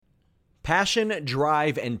Passion,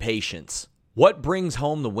 drive, and patience. What brings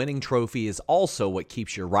home the winning trophy is also what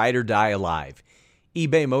keeps your ride or die alive.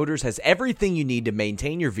 eBay Motors has everything you need to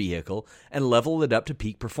maintain your vehicle and level it up to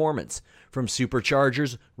peak performance. From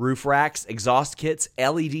superchargers, roof racks, exhaust kits,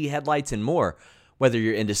 LED headlights, and more. Whether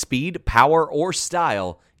you're into speed, power, or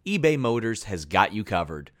style, eBay Motors has got you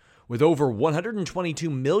covered. With over 122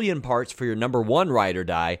 million parts for your number one ride or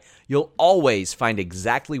die, you'll always find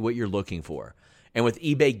exactly what you're looking for. And with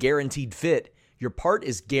eBay Guaranteed Fit, your part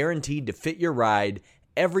is guaranteed to fit your ride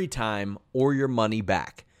every time or your money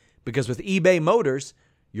back. Because with eBay Motors,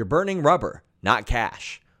 you're burning rubber, not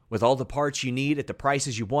cash. With all the parts you need at the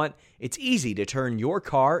prices you want, it's easy to turn your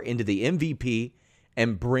car into the MVP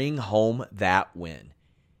and bring home that win.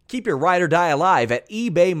 Keep your ride or die alive at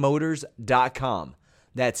ebaymotors.com.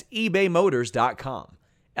 That's ebaymotors.com.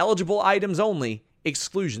 Eligible items only.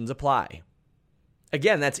 Exclusions apply.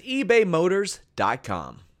 Again, that's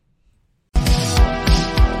ebaymotors.com.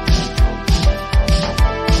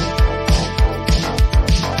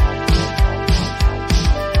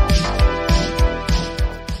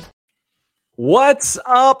 What's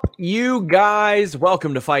up, you guys?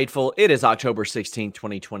 Welcome to Fightful. It is October 16th,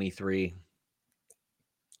 2023.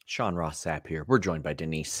 Sean Ross Sapp here. We're joined by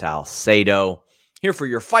Denise Salcedo here for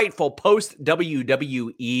your Fightful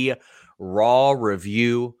post-WWE Raw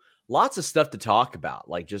review. Lots of stuff to talk about,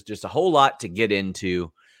 like just a whole lot to get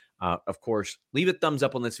into. Of course, leave a thumbs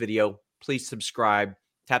up on this video. Please subscribe.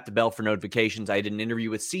 Tap the bell for notifications. I did an interview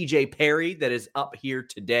with CJ Perry that is up here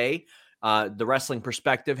today. The Wrestling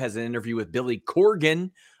Perspective has an interview with Billy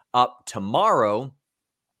Corgan up tomorrow.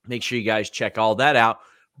 Make sure you guys check all that out.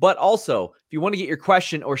 But also, if you want to get your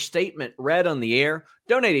question or statement read on the air,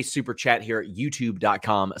 donate a super chat here at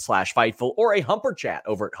youtube.com/Fightful or a Humper Chat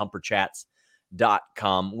over at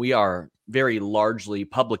humperchats.com. We are very largely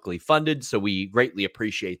publicly funded, so we greatly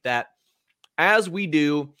appreciate that, as we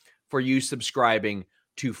do for you subscribing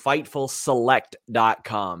to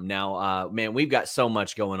FightfulSelect.com. Now, man, we've got so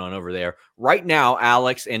much going on over there. Right now,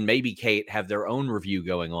 Alex and maybe Kate have their own review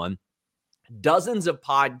going on. Dozens of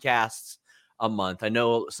podcasts a month. I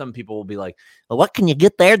know some people will be like, well, what can you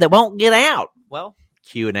get there that won't get out? Well,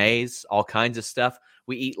 Q&As, all kinds of stuff.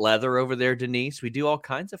 We eat leather over there, Denise. We do all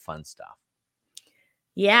kinds of fun stuff.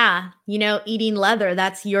 Yeah, eating leather,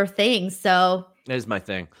 that's your thing. So that is my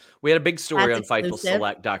thing. We had a big story on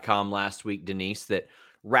FightfulSelect.com last week, Denise, that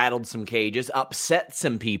rattled some cages, upset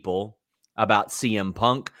some people about CM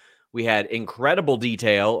Punk. We had incredible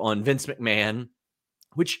detail on Vince McMahon,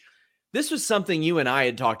 which this was something you and I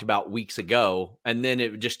had talked about weeks ago, and then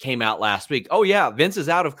it just came out last week. Oh, yeah, Vince is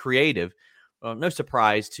out of creative. No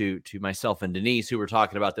surprise to myself and Denise, who were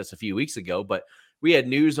talking about this a few weeks ago, but we had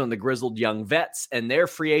news on the Grizzled Young Vets and their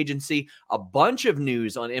free agency, a bunch of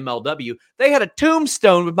news on MLW. They had a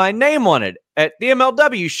tombstone with my name on it at the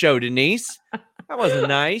MLW show, Denise. That wasn't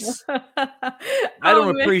nice. I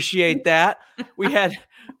don't appreciate that. We had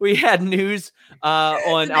news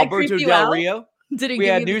on Alberto Del Rio. We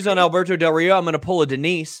had news on Alberto Del Rio. I'm going to pull a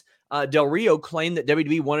Denise. Del Rio claimed that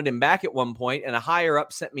WWE wanted him back at one point, and a higher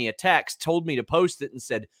up sent me a text, told me to post it, and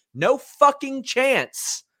said, no fucking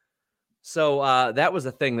chance. So that was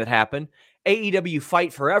a thing that happened. AEW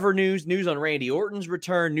Fight Forever news on Randy Orton's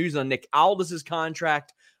return, news on Nick Aldis's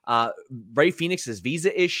contract, Rey Fenix's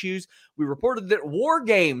visa issues. We reported that War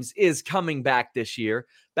Games is coming back this year,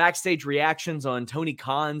 backstage reactions on Tony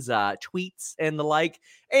Khan's tweets and the like,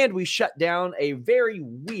 and we shut down a very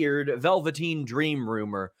weird Velveteen Dream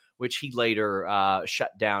rumor, which he later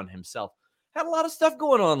shut down himself. Had a lot of stuff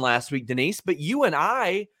going on last week, Denise, but you and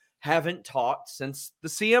I haven't talked since the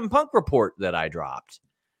CM Punk report that I dropped.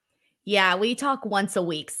 Yeah, we talk once a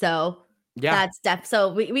week, so yeah, that's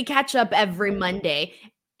so we catch up every Monday.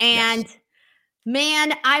 And yes,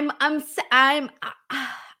 man,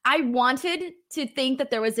 I wanted to think that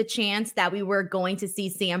there was a chance that we were going to see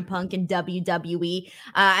CM Punk in WWE.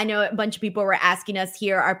 I know a bunch of people were asking us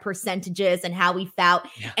here our percentages and how we felt.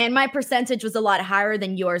 Yeah. And my percentage was a lot higher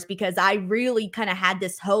than yours because I really kind of had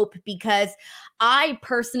this hope, because I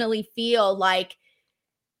personally feel like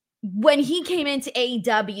when he came into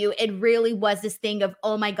AEW, it really was this thing of,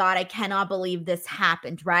 oh my God, I cannot believe this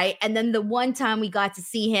happened, right? And then the one time we got to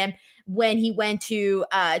see him when he went to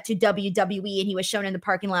WWE and he was shown in the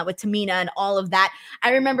parking lot with Tamina and all of that,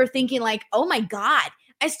 I remember thinking like, oh my God,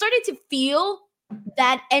 I started to feel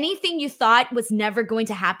that anything you thought was never going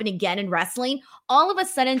to happen again in wrestling, all of a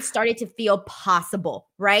sudden started to feel possible,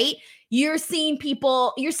 right? You're seeing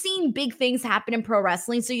big things happen in pro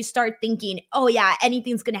wrestling. So you start thinking, oh, yeah,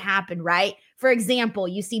 anything's going to happen, right? For example,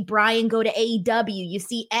 you see Bryan go to AEW, you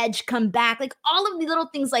see Edge come back, like all of the little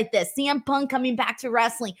things like this. CM Punk coming back to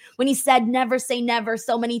wrestling when he said never say never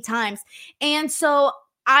so many times. And so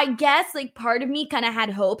I guess like part of me kind of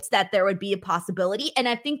had hopes that there would be a possibility. And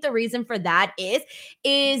I think the reason for that is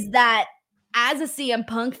that as a CM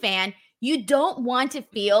Punk fan, you don't want to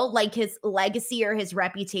feel like his legacy or his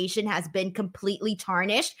reputation has been completely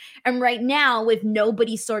tarnished. And right now, with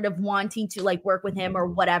nobody sort of wanting to like work with him or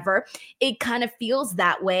whatever, it kind of feels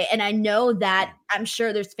that way. And I know that I'm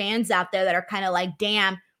sure there's fans out there that are kind of like,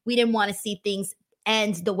 damn, we didn't want to see things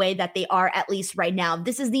end the way that they are, at least right now.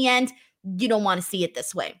 This is the end. You don't want to see it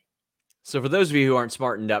this way. So for those of you who aren't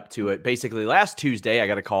smartened up to it, basically last Tuesday, I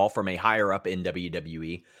got a call from a higher up in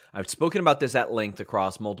WWE. I've spoken about this at length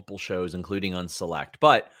across multiple shows, including on Select,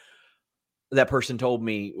 but that person told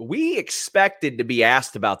me we expected to be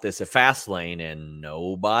asked about this at Fastlane and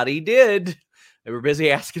nobody did. They were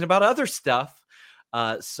busy asking about other stuff.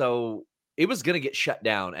 So it was going to get shut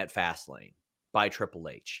down at Fastlane by Triple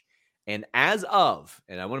H. And and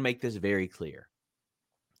I want to make this very clear,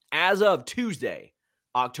 as of Tuesday,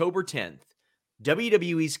 October 10th,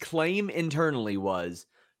 WWE's claim internally was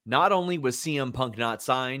not only was CM Punk not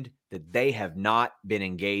signed, that they have not been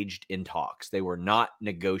engaged in talks. They were not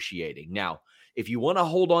negotiating. Now, if you want to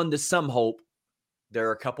hold on to some hope, there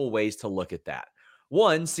are a couple ways to look at that.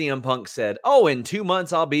 One, CM Punk said, in 2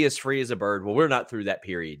 months, I'll be as free as a bird. Well, we're not through that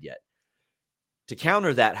period yet. To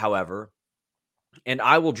counter that, however, and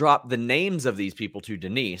I will drop the names of these people to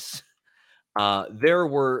Denise, there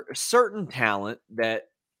were certain talent that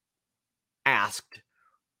asked,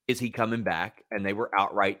 is he coming back? And they were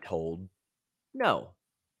outright told no,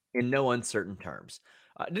 in no uncertain terms.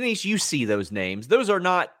 Denise, you see those names. Those are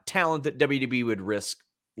not talent that WWE would risk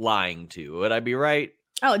lying to. Would I be right?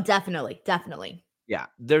 Oh, definitely. Definitely. Yeah.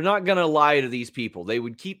 They're not going to lie to these people. They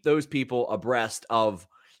would keep those people abreast of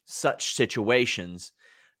such situations.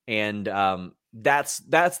 And that's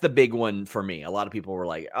the big one for me. A lot of people were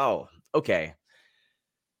like, oh, okay,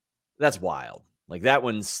 that's wild. Like that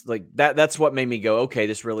one's like that's what made me go, okay,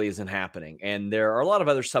 this really isn't happening. And there are a lot of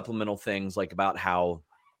other supplemental things like about how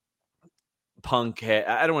Punk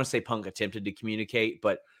I don't want to say Punk attempted to communicate,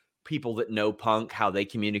 but people that know Punk, how they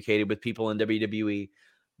communicated with people in WWE,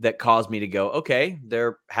 that caused me to go, okay,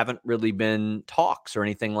 there haven't really been talks or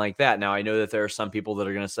anything like that. Now, I know that there are some people that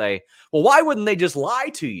are going to say, well, why wouldn't they just lie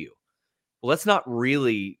to you? Well, that's not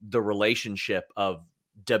really the relationship of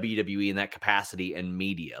WWE in that capacity and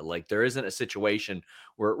media. Like there isn't a situation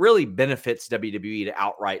where it really benefits WWE to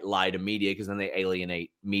outright lie to media, because then they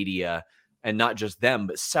alienate media, and not just them,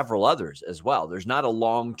 but several others as well. There's not a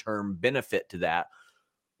long-term benefit to that.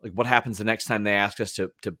 Like what happens the next time they ask us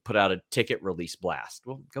to put out a ticket release blast?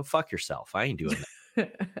 Well, go fuck yourself. I ain't doing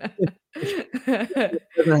that. It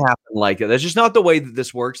doesn't happen like that. That's just not the way that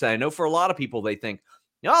this works. And I know for a lot of people, they think,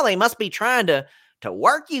 they must be trying to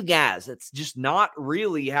work you guys. It's just not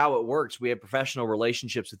really how it works. We have professional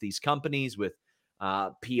relationships with these companies, with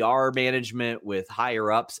PR management, with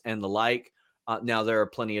higher ups and the like. Now, there are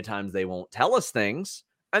plenty of times they won't tell us things.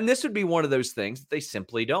 And this would be one of those things that they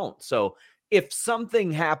simply don't. So if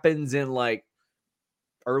something happens in like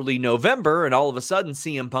early November and all of a sudden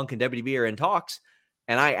CM Punk and WWE are in talks,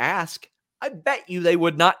 and I ask, I bet you they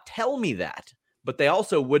would not tell me that. But they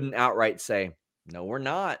also wouldn't outright say, no, we're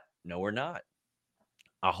not. No, we're not.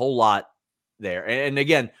 A whole lot there. And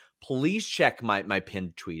again, please check my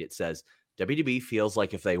pinned tweet. It says, WWE feels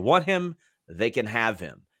like if they want him, they can have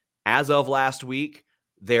him. As of last week,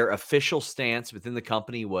 their official stance within the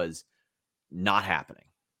company was not happening.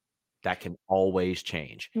 That can always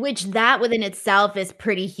change. Which that within itself is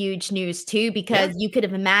pretty huge news too, because you could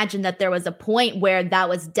have imagined that there was a point where that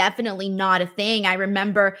was definitely not a thing. I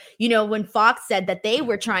remember, when Fox said that they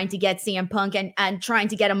were trying to get CM Punk and trying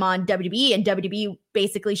to get him on WWE, and WWE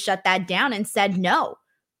basically shut that down and said no.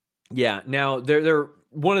 Yeah. Now, there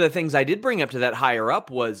one of the things I did bring up to that higher up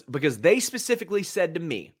was because they specifically said to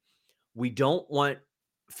me, we don't want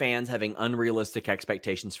fans having unrealistic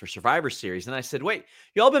expectations for Survivor Series. And I said, wait,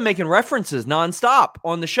 y'all been making references nonstop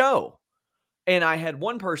on the show. And I had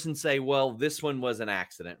one person say, well, this one was an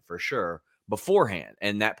accident for sure beforehand.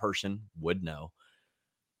 And that person would know.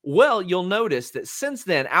 Well, you'll notice that since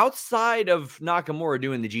then, outside of Nakamura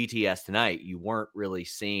doing the GTS tonight, you weren't really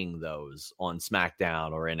seeing those on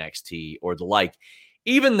SmackDown or NXT or the like,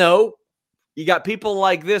 even though you got people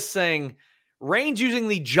like this saying, Reigns using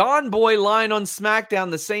the John Boy line on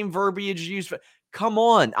SmackDown, the same verbiage used. Come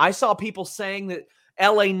on. I saw people saying that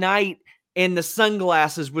LA Knight in the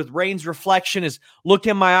sunglasses with Reigns' reflection is, look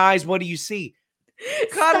in my eyes, what do you see?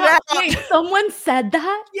 Cut it out. Wait, someone said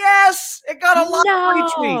that? Yes, it got a lot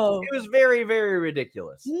of retweets. It was very, very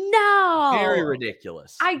ridiculous. No. Very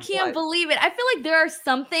ridiculous. I can't believe it. I feel like there are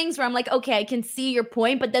some things where I'm like, okay, I can see your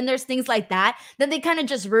point, but then there's things like that they kind of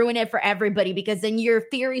just ruin it for everybody, because then your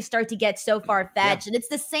theories start to get so far-fetched. And it's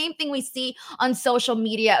the same thing we see on social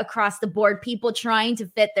media across the board, people trying to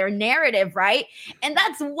fit their narrative, right? And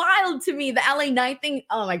that's wild to me. The LA Knight thing,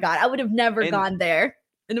 oh my God, I would have never gone there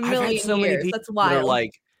in a million years. Many people that's wild. That are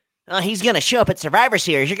like, he's going to show up at Survivor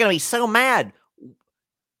Series. You're going to be so mad.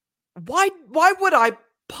 Why would I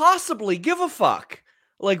possibly give a fuck?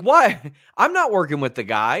 Like, why? I'm not working with the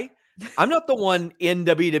guy. I'm not the one in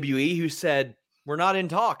WWE who said, we're not in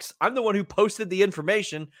talks. I'm the one who posted the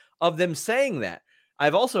information of them saying that.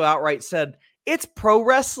 I've also outright said, it's pro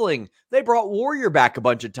wrestling. They brought Warrior back a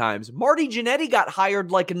bunch of times. Marty Jannetty got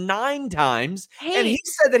hired like 9 times, and he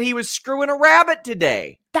said that he was screwing a rabbit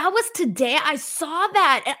today. That was today. I saw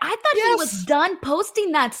that, and I thought he was done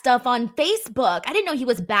posting that stuff on Facebook. I didn't know he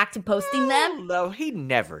was back to posting them. No, he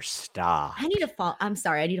never stopped. I need to follow. I'm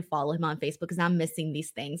sorry. I need to follow him on Facebook because I'm missing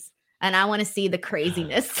these things, and I want to see the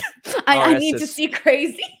craziness. I need to see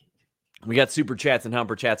crazy. We got super chats and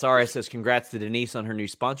humper chats. RS says, congrats to Denise on her new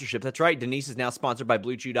sponsorship. That's right. Denise is now sponsored by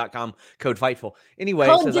BlueChew.com, code FIGHTFUL. Anyway,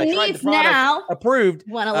 says, Denise, I tried the product, now. Approved.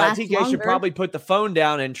 TK should probably put the phone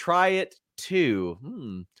down and try it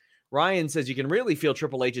too. Ryan says, you can really feel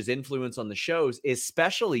Triple H's influence on the shows,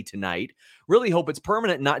 especially tonight. Really hope it's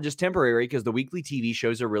permanent, not just temporary, because the weekly TV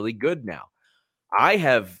shows are really good now. I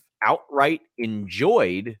have outright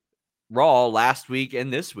enjoyed Raw last week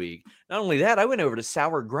and this week. Not only that, I went over to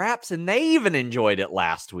Sour Graps and they even enjoyed it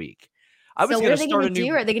last week. So what are they going to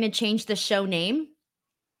do? Are they going to change the show name?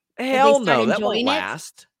 Hell no, that won't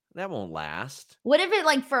last. That won't last. What if it,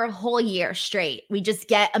 like, for a whole year straight, we just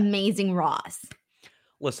get amazing Raws?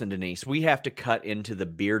 Listen, Denise, we have to cut into the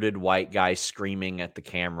bearded white guy screaming at the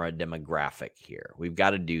camera demographic here. We've got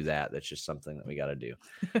to do that. That's just something that we got to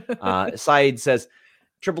do. Saeed says,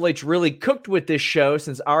 Triple H really cooked with this show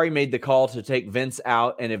since Ari made the call to take Vince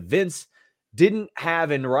out. And if Vince didn't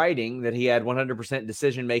have in writing that he had 100%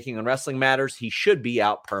 decision-making on wrestling matters, he should be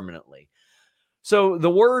out permanently. So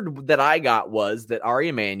the word that I got was that Ari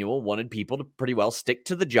Emanuel wanted people to pretty well stick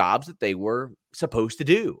to the jobs that they were supposed to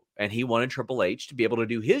do. And he wanted Triple H to be able to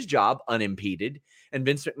do his job unimpeded and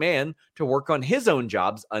Vince McMahon to work on his own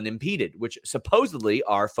jobs unimpeded, which supposedly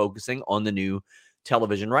are focusing on the new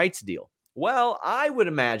television rights deal. Well, I would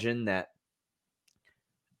imagine that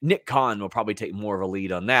Nick Khan will probably take more of a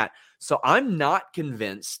lead on that. So I'm not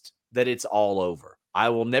convinced that it's all over. I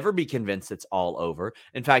will never be convinced it's all over.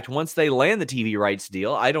 In fact, once they land the TV rights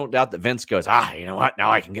deal, I don't doubt that Vince goes, you know what?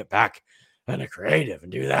 Now I can get back in a creative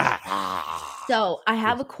and do that. So I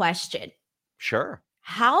have a question. Sure.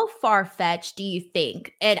 How far-fetched do you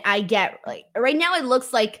think? And I get, like, right now it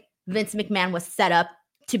looks like Vince McMahon was set up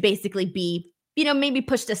to basically be, maybe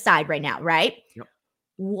pushed aside right now, right? Yep.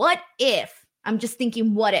 What if, I'm just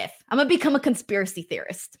thinking, what if? I'm going to become a conspiracy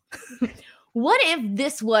theorist. What if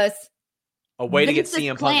this was a way Vince's to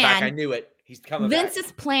get CM Punk back? I knew it. He's coming Vince's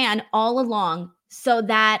back. plan all along, so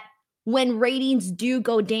that when ratings do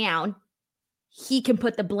go down, he can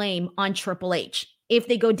put the blame on Triple H if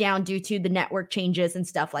they go down due to the network changes and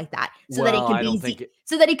stuff like that. So that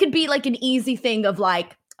it could be like an easy thing of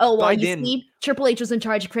like, oh, well, see, Triple H was in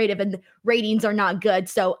charge of creative and the ratings are not good,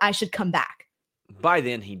 so I should come back. By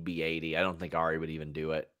then, he'd be 80. I don't think Ari would even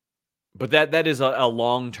do it. But that is a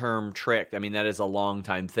long-term trick. I mean, that is a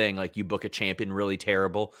long-time thing. Like, you book a champion really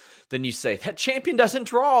terrible, then you say, that champion doesn't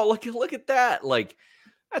draw. Look at that. Like,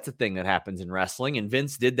 that's a thing that happens in wrestling. And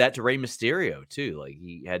Vince did that to Rey Mysterio, too. Like,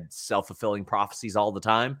 he had self-fulfilling prophecies all the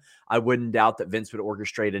time. I wouldn't doubt that Vince would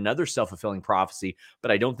orchestrate another self-fulfilling prophecy,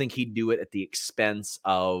 but I don't think he'd do it at the expense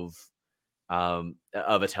of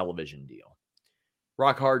a television deal.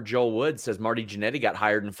 Rock Hard Joel Wood says Marty Jannetty got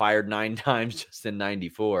hired and fired 9 times just in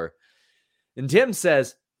 94. And Tim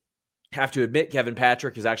says, have to admit, Kevin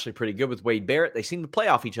Patrick is actually pretty good with Wade Barrett. They seem to play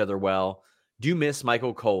off each other well. Do miss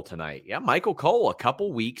Michael Cole tonight. Yeah, Michael Cole, a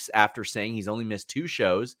couple weeks after saying he's only missed 2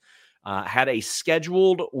 shows, had a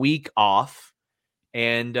scheduled week off.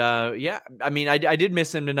 And I mean, I did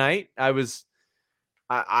miss him tonight. I was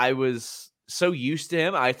so used to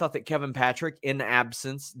him. I thought that Kevin Patrick, in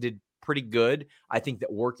absence, did pretty good. I think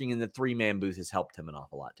that working in the 3-man booth has helped him an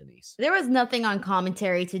awful lot, Denise. There was nothing on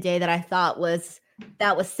commentary today that I thought was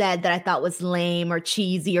said that I thought was lame or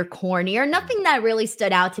cheesy or corny or nothing that really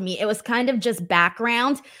stood out to me. It was kind of just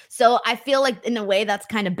background. So I feel like in a way that's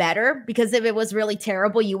kind of better, because if it was really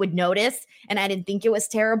terrible, you would notice. And I didn't think it was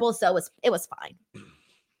terrible. So it was fine.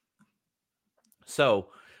 So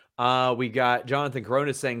we got Jonathan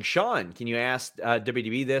Corona saying, Sean, can you ask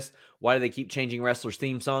WWE this? Why do they keep changing wrestlers'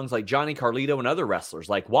 theme songs like Johnny Carlito and other wrestlers?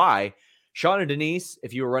 Like, why? Sean and Denise,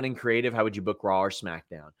 if you were running creative, how would you book Raw or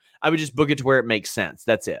SmackDown? I would just book it to where it makes sense.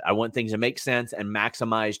 That's it. I want things to make sense and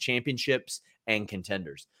maximize championships and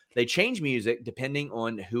contenders. They change music depending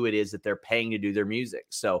on who it is that they're paying to do their music.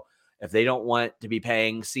 So if they don't want to be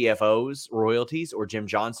paying CFOs royalties or Jim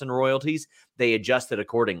Johnson royalties, they adjust it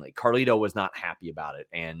accordingly. Carlito was not happy about it,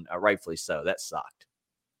 and rightfully so. That sucked.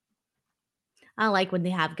 I like when they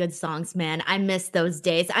have good songs, man. I miss those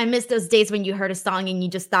days. I miss those days when you heard a song and you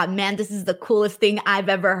just thought, man, this is the coolest thing I've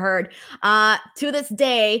ever heard. To this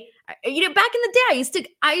day, back in the day,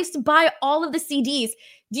 I used to buy all of the CDs.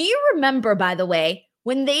 Do you remember, by the way,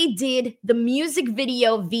 when they did the music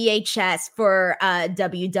video VHS for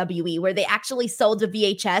WWE, where they actually sold a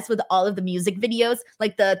VHS with all of the music videos,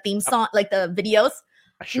 like the theme song, like the videos?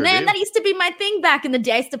 Sure Man, do. that used to be my thing back in the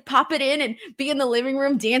day. I used to pop it in and be in the living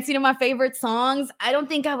room dancing to my favorite songs. I don't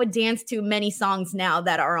think I would dance to many songs now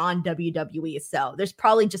that are on WWE. So there's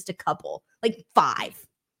probably just a couple, like 5.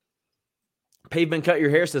 Pavement Cut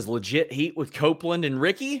Your Hair says legit heat with Copeland and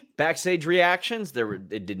Ricky. Backstage reactions.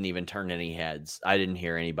 It didn't even turn any heads. I didn't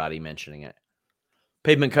hear anybody mentioning it.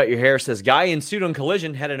 Pavement Cut Your Hair says guy in suit on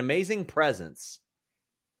Collision had an amazing presence.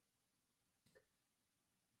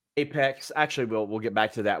 Apex, actually, we'll get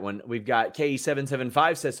back to that one. We've got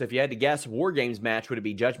KE775 says, so if you had to guess, War Games match, would it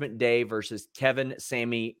be Judgment Day versus Kevin,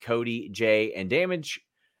 Sammy, Cody, Jay, and Damage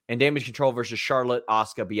Control versus Charlotte,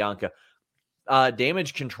 Asuka, Bianca?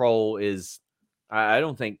 Damage Control is, I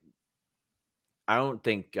don't think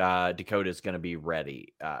Dakota is going to be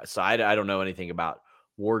ready. So I don't know anything about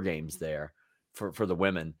War Games there for the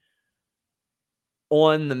women.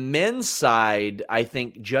 On the men's side, I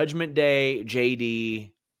think Judgment Day,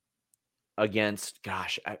 JD against,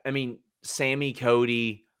 Sammy,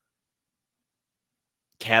 Cody,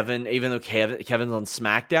 Kevin, even though Kevin's on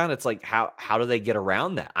SmackDown, it's like, how do they get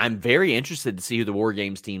around that? I'm very interested to see who the War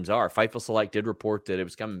Games teams are. Fightful Select did report that it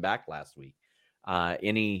was coming back last week.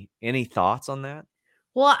 Any thoughts on that?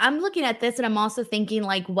 Well, I'm looking at this and I'm also thinking,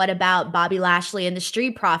 like, what about Bobby Lashley and the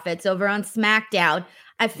Street Profits over on SmackDown?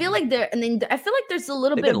 I feel like there's a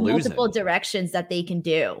little bit of multiple directions that they can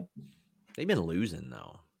do. They've been losing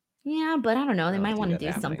though. Yeah, but I don't know. They might want to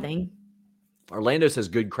do something. Orlando says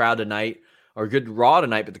good crowd tonight, or good Raw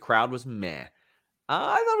tonight, but the crowd was meh.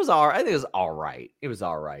 I thought it was all right. I think it was all right. It was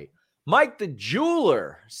all right. Mike the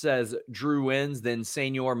Jeweler says Drew wins, then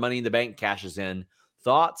Senior Money in the Bank cashes in.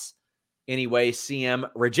 Thoughts? Anyway, CM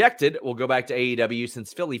rejected. We'll go back to AEW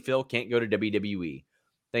since Philly Phil can't go to WWE.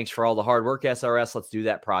 Thanks for all the hard work, SRS. Let's do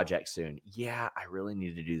that project soon. Yeah, I really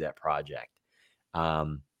need to do that project.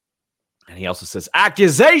 And he also says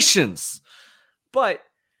accusations. But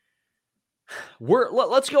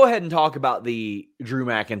let's go ahead and talk about the Drew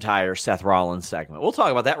McIntyre, Seth Rollins segment. We'll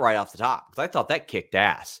talk about that right off the top because I thought that kicked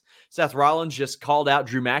ass. Seth Rollins just called out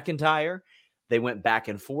Drew McIntyre. They went back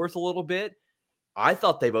and forth a little bit. I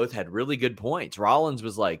thought they both had really good points. Rollins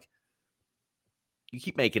was like, you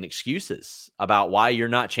keep making excuses about why you're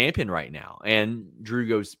not champion right now. And Drew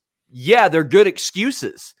goes, yeah, they're good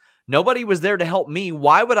excuses. Nobody was there to help me.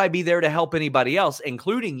 Why would I be there to help anybody else,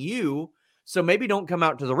 including you? So maybe don't come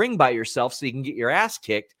out to the ring by yourself so you can get your ass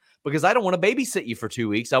kicked, because I don't want to babysit you for 2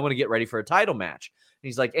 weeks. I want to get ready for a title match. And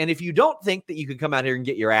he's like, and if you don't think that you can come out here and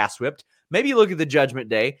get your ass whipped, maybe you look at the Judgment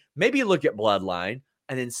Day, maybe you look at Bloodline.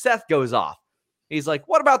 And then Seth goes off. He's like,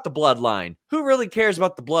 what about the Bloodline? Who really cares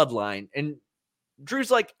about the Bloodline? And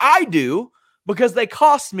Drew's like, I do, because they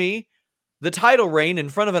cost me the title reign in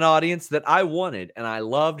front of an audience that I wanted. And I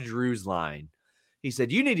loved Drew's line. He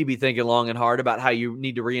said, you need to be thinking long and hard about how you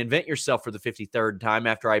need to reinvent yourself for the 53rd time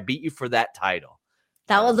after I beat you for that title.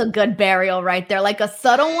 That was a good burial right there. Like a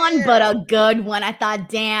subtle one, but a good one. I thought,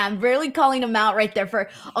 damn, really calling him out right there for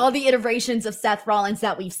all the iterations of Seth Rollins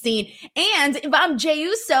that we've seen. And if I'm Jey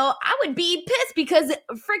Uso, I would be pissed because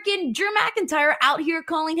freaking Drew McIntyre out here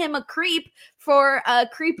calling him a creep for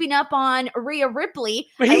creeping up on Rhea Ripley.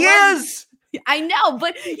 He is. I know,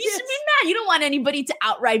 but you should be mad. You don't want anybody to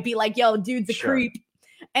outright be like, yo, dude's a creep.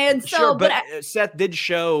 And so, but Seth did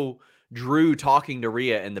show Drew talking to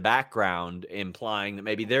Rhea in the background, implying that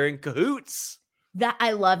maybe they're in cahoots. That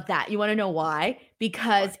I love that. You wanna know why?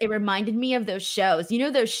 Because it reminded me of those shows. You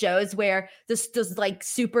know those shows where those like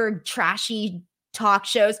super trashy talk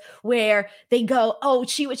shows where they go, "Oh,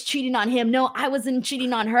 she was cheating on him. No, I wasn't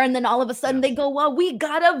cheating on her." And then all of a sudden they go, "Well, we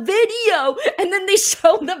got a video." And then they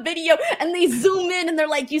show the video and they zoom in and they're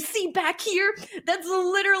like, "You see back here?" That's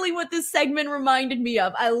literally what this segment reminded me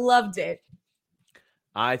of. I loved it.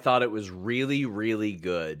 I thought it was really, really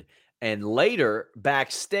good. And later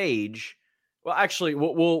backstage, well, actually,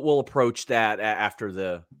 we'll approach that after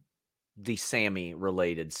the Sami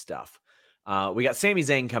related stuff. We got Sami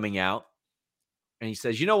Zayn coming out, and he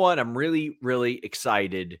says, "You know what? I'm really, really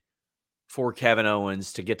excited for Kevin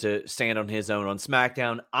Owens to get to stand on his own on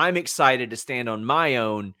SmackDown. I'm excited to stand on my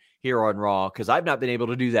own here on Raw because I've not been able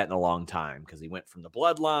to do that in a long time because he went from the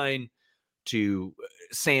Bloodline to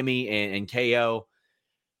Sami and KO.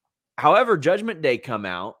 However, Judgment Day come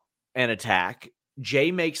out and attack.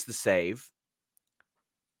 Jay makes the save.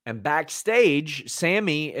 And backstage,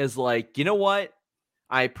 Sami is like, you know what?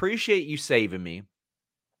 I appreciate you saving me,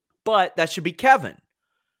 but that should be Kevin.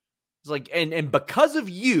 It's like, and because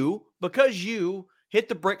you hit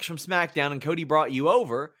the bricks from SmackDown and Cody brought you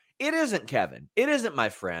over, it isn't Kevin. It isn't my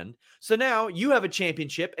friend. So now you have a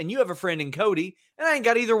championship and you have a friend in Cody, and I ain't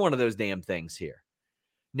got either one of those damn things here.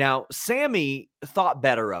 Now, Sami thought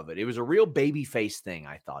better of it. It was a real babyface thing,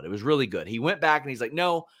 I thought. It was really good. He went back and he's like,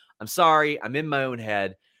 no, I'm sorry. I'm in my own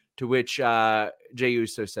head. To which Jey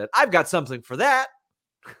Uso said, I've got something for that.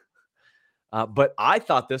 But I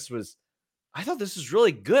thought this was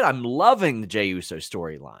really good. I'm loving the Jey Uso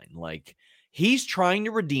storyline. Like, he's trying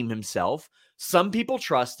to redeem himself. Some people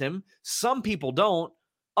trust him. Some people don't.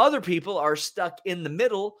 Other people are stuck in the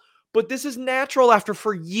middle. But this is natural after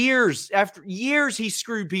years he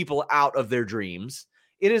screwed people out of their dreams.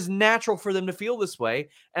 It is natural for them to feel this way.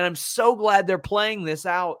 And I'm so glad they're playing this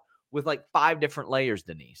out with like 5 different layers,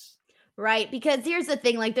 Denise. Right, because here's the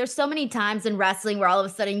thing, like there's so many times in wrestling where all of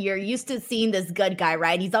a sudden you're used to seeing this good guy,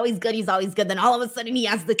 right? He's always good, then all of a sudden he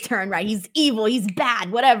has the turn, right? He's evil, he's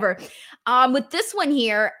bad, whatever. With this one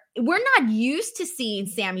here, we're not used to seeing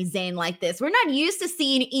Sami Zayn like this. We're not used to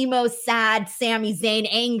seeing emo, sad Sami Zayn,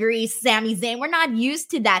 angry Sami Zayn. We're not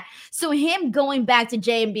used to that. So him going back to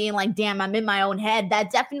Jay and being like, damn, I'm in my own head,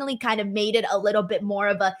 that definitely kind of made it a little bit more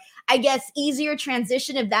of a, I guess, easier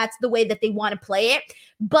transition if that's the way that they want to play it.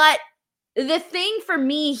 But the thing for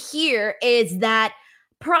me here is that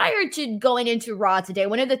prior to going into Raw today,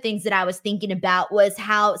 one of the things that I was thinking about was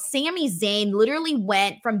how Sami Zayn literally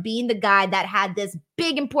went from being the guy that had this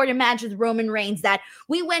big important match with Roman Reigns, that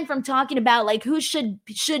we went from talking about like who should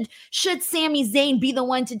Sami Zayn be the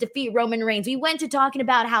one to defeat Roman Reigns. We went to talking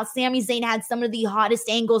about how Sami Zayn had some of the hottest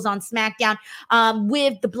angles on SmackDown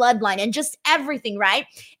with the Bloodline and just everything, right?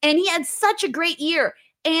 And he had such a great year.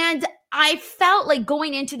 And I felt like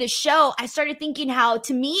going into the show, I started thinking how,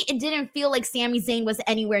 to me, it didn't feel like Sami Zayn was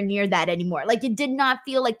anywhere near that anymore. Like, it did not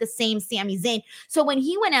feel like the same Sami Zayn. So when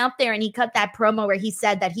he went out there and he cut that promo where he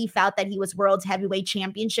said that he felt that he was World's Heavyweight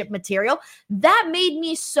Championship material, that made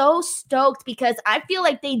me so stoked because I feel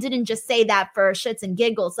like they didn't just say that for shits and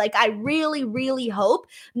giggles. Like, I really, really hope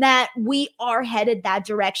that we are headed that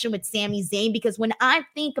direction with Sami Zayn, because when I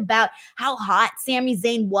think about how hot Sami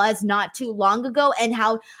Zayn was not too long ago and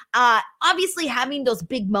how obviously having those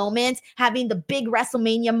big moments, having the big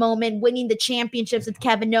WrestleMania moment, winning the championships with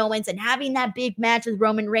Kevin Owens and having that big match with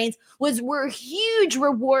Roman Reigns were huge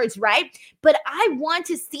rewards, right? But I want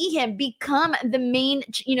to see him become the main,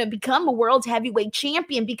 become a world heavyweight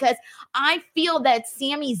champion, because I feel that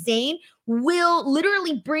Sami Zayn will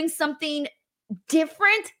literally bring something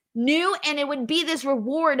different, new, and it would be this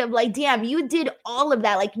reward of like, damn, you did all of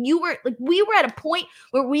that. Like, we were at a point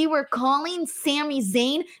where we were calling Sami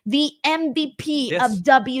Zayn the MVP of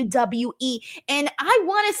WWE. And I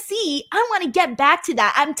want to get back to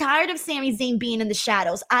that. I'm tired of Sami Zayn being in the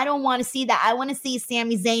shadows. I don't want to see that. I want to see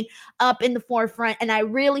Sami Zayn up in the forefront. And I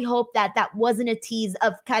really hope that that wasn't a tease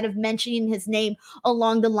of kind of mentioning his name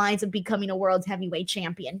along the lines of becoming a world heavyweight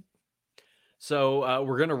champion. So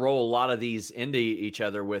we're going to roll a lot of these into each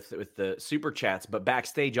other with the super chats. But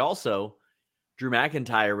backstage also, Drew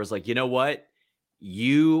McIntyre was like, you know what?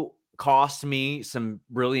 You cost me some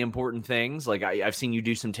really important things. Like, I've seen you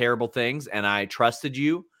do some terrible things, and I trusted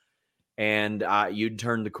you, and you'd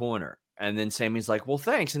turned the corner. And then Sammy's like, well,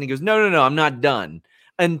 thanks. And he goes, no, I'm not done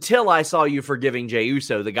until I saw you forgiving Jey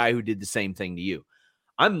Uso, the guy who did the same thing to you.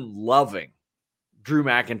 I'm loving Drew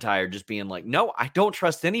McIntyre just being like, no, I don't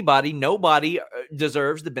trust anybody. Nobody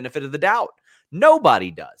deserves the benefit of the doubt.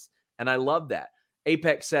 Nobody does. And I love that.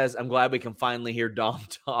 Apex says, I'm glad we can finally hear Dom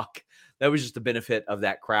talk. That was just the benefit of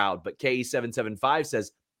that crowd. But KE775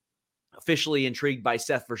 says, officially intrigued by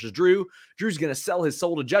Seth versus Drew. Drew's going to sell his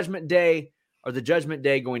soul to Judgment Day. Are the Judgment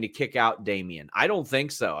Day going to kick out Damian? I don't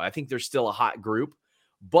think so. I think there's still a hot group,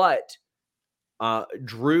 but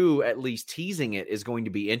Drew at least teasing it is going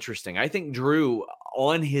to be interesting. I think Drew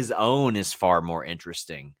on his own is far more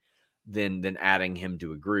interesting than adding him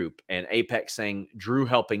to a group. And Apex saying Drew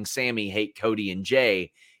helping Sammy hate Cody and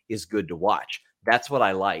Jay is good to watch. That's what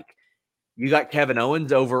I like. You got Kevin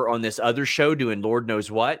Owens over on this other show doing Lord knows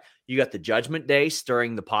what. You got the Judgment Day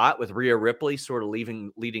stirring the pot with Rhea Ripley sort of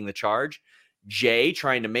leading the charge. Jay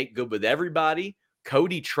trying to make good with everybody.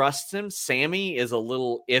 Cody trusts him. Sammy is a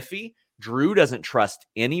little iffy. Drew doesn't trust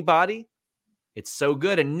anybody. It's so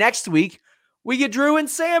good. And next week, we get Drew and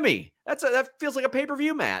Sammy. That feels like a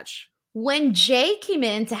pay-per-view match. When Jay came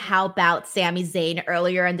in to help out Sami Zayn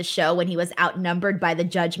earlier in the show when he was outnumbered by the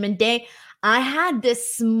Judgment Day, I had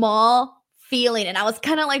this small feeling and I was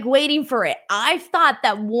kind of like waiting for it. I thought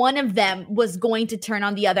that one of them was going to turn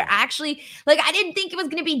on the other. Actually, I didn't think it was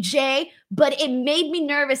going to be Jay, but it made me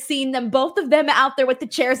nervous seeing them, both of them out there with the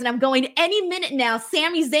chairs. And I'm going, any minute now,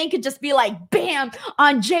 Sami Zayn could just be like, bam,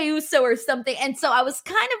 on Jey Uso or something. And so I was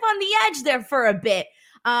kind of on the edge there for a bit.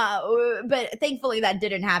 But thankfully that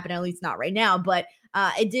didn't happen, at least not right now. But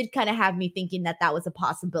it did kind of have me thinking that was a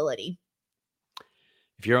possibility.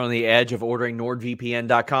 If you're on the edge of ordering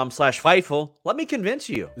NordVPN.com/Fightful, let me convince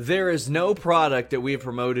you. There is no product that we have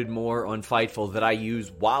promoted more on Fightful that I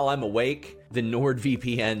use while I'm awake than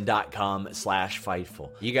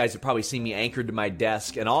NordVPN.com/Fightful. You guys have probably seen me anchored to my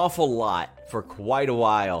desk an awful lot for quite a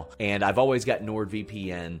while, and I've always got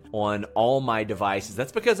NordVPN on all my devices.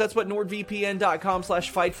 That's because that's what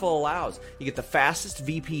NordVPN.com/Fightful allows. You get the fastest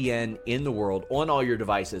VPN in the world on all your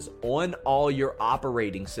devices, on all your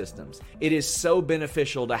operating systems. It is so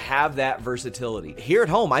beneficial to have that versatility. Here at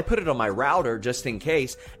home, I put it on my router just in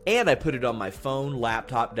case, and I put it on my phone,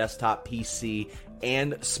 laptop, desktop, PC,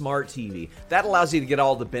 and smart TV. That allows you to get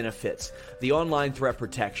all the benefits. The online threat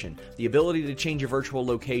protection, the ability to change your virtual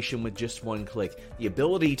location with just one click, the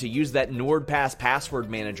ability to use that NordPass password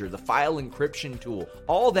manager, the file encryption tool,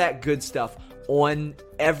 all that good stuff on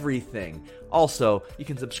everything. Also, you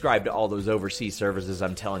can subscribe to all those overseas services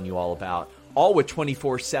I'm telling you all about, all with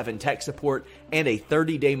 24/7 tech support and a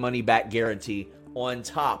 30-day money-back guarantee on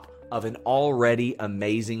top of an already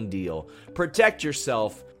amazing deal. Protect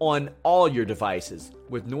yourself on all your devices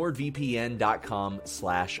with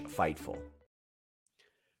NordVPN.com/Fightful.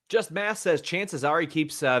 Just Math says chances are he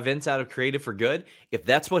keeps Vince out of creative for good. If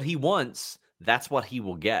that's what he wants, that's what he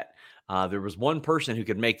will get. There was one person who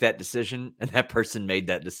could make that decision, and that person made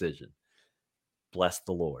that decision. Bless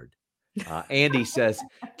the Lord. Andy says,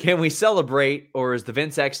 can we celebrate, or is the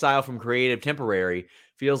Vince exile from creative temporary?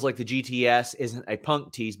 Feels like the GTS isn't a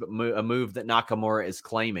Punk tease, but a move that Nakamura is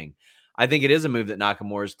claiming. I think it is a move that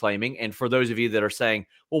Nakamura is claiming. And for those of you that are saying,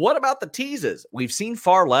 well, what about the teases? We've seen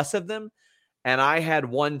far less of them. And I had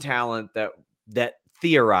one talent that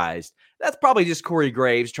theorized that's probably just Corey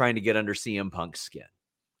Graves trying to get under CM Punk's skin.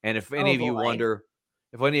 And if any of you wonder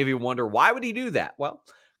why would he do that? Well,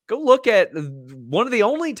 go look at one of the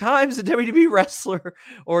only times a WWE wrestler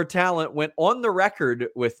or talent went on the record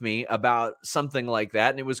with me about something like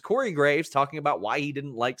that. And it was Corey Graves talking about why he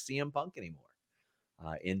didn't like CM Punk anymore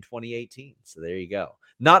in 2018. So there you go.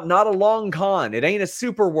 Not a long con. It ain't a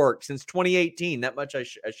super work since 2018. That much I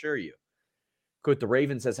assure you. Quote, the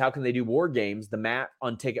Raven says, how can they do war games? The map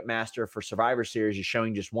on Ticketmaster for Survivor Series is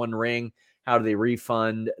showing just one ring. How do they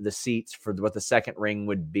refund the seats for what the second ring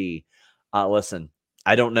would be? Listen,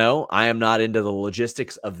 I don't know. I am not into the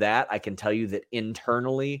logistics of that. I can tell you that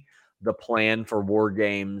internally, the plan for War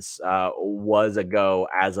Games was a go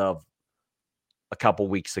as of a couple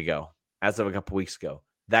weeks ago.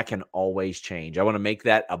 That can always change. I want to make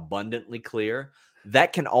that abundantly clear.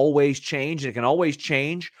 That can always change. It can always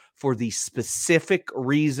change for the specific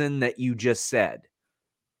reason that you just said.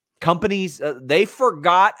 Companies, they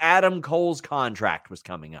forgot Adam Cole's contract was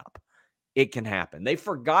coming up. It can happen. They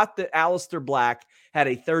forgot that Aleister Black had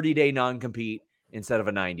a 30-day non-compete instead of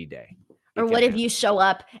a 90-day. Or what if you show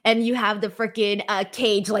up and you have the freaking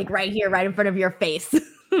cage like right here, right in front of your face?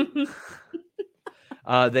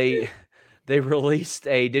 They released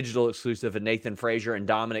a digital exclusive of Nathan Frazier and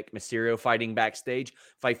Dominic Mysterio fighting backstage.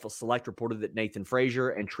 Fightful Select reported that Nathan Frazier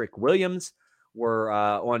and Trick Williams were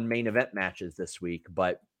on main event matches this week.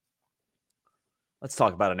 But let's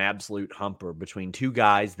talk about an absolute humper between two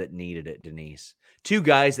guys that needed it, Denise. Two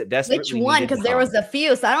guys that desperately needed it. Which one? Because there was a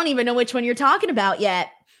few, so I don't even know which one you're talking about yet.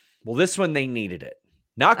 Well, this one, they needed it.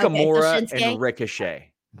 Nakamura and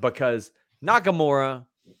Ricochet. Because Nakamura,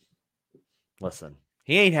 listen,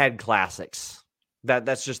 he ain't had classics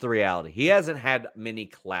That's just the reality. He hasn't had many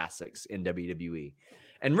classics in WWE.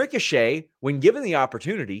 And Ricochet, when given the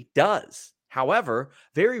opportunity, does. However,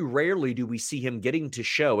 very rarely do we see him getting to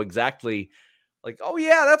show exactly like, oh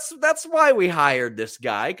yeah, that's why we hired this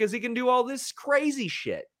guy, because he can do all this crazy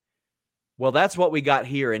shit. Well, that's what we got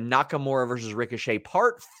here in Nakamura versus Ricochet,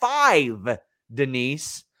 part 5,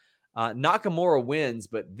 Denise. Nakamura wins,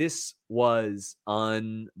 but this was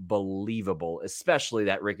unbelievable, especially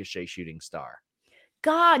that Ricochet shooting star.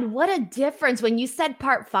 God, what a difference. When you said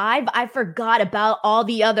part 5, I forgot about all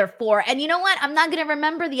the other 4. And you know what? I'm not going to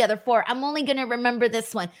remember the other 4. I'm only going to remember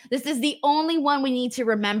this one. This is the only one we need to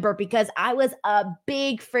remember because I was a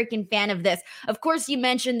big freaking fan of this. Of course, you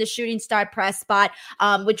mentioned the shooting star press spot,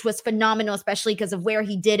 which was phenomenal, especially because of where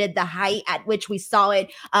he did it, the height at which we saw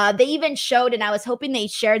it. They even showed, and I was hoping they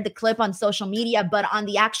shared the clip on social media, but on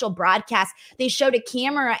the actual broadcast, they showed a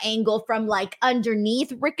camera angle from like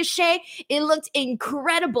underneath Ricochet. It looked incredible.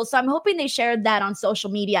 So I'm hoping they shared that on social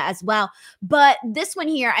media as well. But this one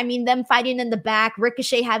here, I mean, them fighting in the back,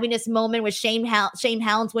 Ricochet having this moment with Shane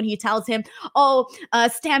Helms when he tells him,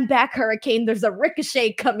 stand back, Hurricane, there's a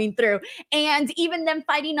Ricochet coming through. And even them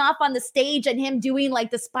fighting off on the stage and him doing like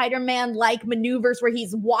the Spider-Man-like maneuvers where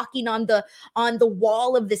he's walking on the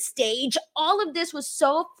wall of the stage. All of this was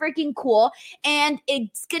so freaking cool. And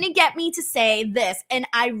it's going to get me to say this, and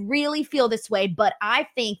I really feel this way, but I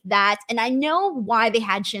think that, and I know why they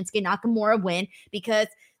had Shinsuke Nakamura win, because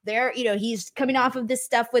he's coming off of this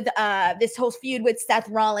stuff with this whole feud with Seth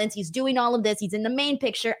Rollins. He's doing all of this. He's in the main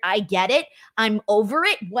picture. I get it. I'm over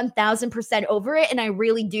it, 1000% over it. And I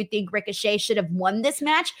really do think Ricochet should have won this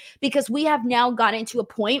match, because we have now gotten to a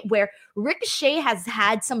point where Ricochet has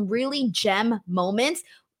had some really gem moments.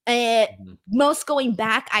 Most going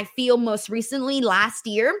back, I feel most recently last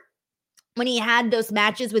year, when he had those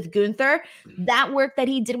matches with Gunther, that work that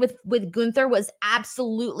he did with Gunther was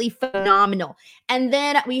absolutely phenomenal. And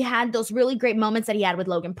then we had those really great moments that he had with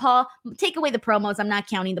Logan Paul. Take away the promos. I'm not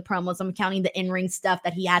counting the promos. I'm counting the in-ring stuff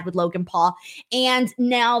that he had with Logan Paul. And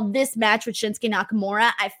now this match with Shinsuke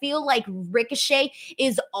Nakamura, I feel like Ricochet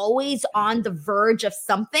is always on the verge of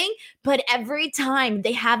something, but every time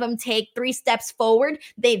they have him take 3 steps forward,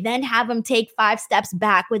 they then have him take 5 steps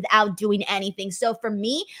back without doing anything. So for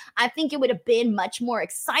me, I think it would have been much more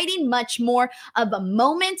exciting, much more of a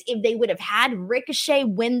moment if they would have had Ricochet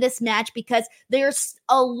win this match, because there's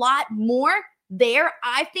a lot more there,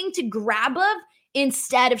 I think, to grab of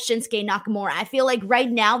instead of Shinsuke Nakamura. I feel like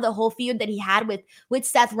right now, the whole feud that he had with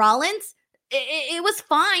Seth Rollins, it was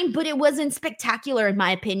fine, but it wasn't spectacular in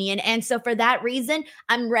my opinion. And so for that reason,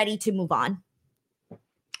 I'm ready to move on.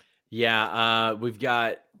 Yeah, we've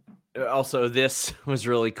got also, this was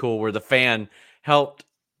really cool where the fan helped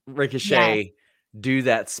Ricochet do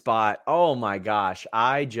that spot. Oh my gosh,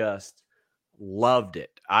 I just loved it.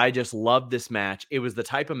 I just loved this match. It was the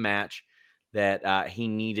type of match that he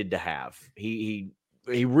needed to have. He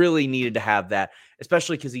really needed to have that,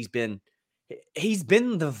 especially because he's been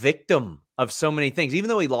the victim of so many things. Even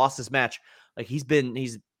though he lost this match, like he's been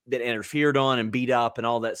interfered on and beat up and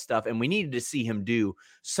all that stuff, and we needed to see him do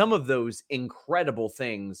some of those incredible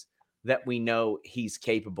things that we know he's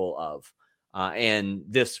capable of. And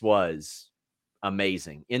this was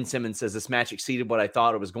amazing. In Simmons says this match exceeded what I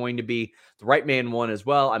thought it was going to be. The right man won as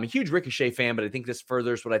well. I'm a huge Ricochet fan, but I think this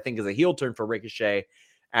furthers what I think is a heel turn for Ricochet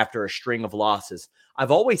after a string of losses.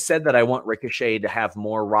 I've always said that I want Ricochet to have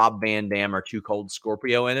more Rob Van Dam or Too Cold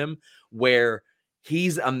Scorpio in him, where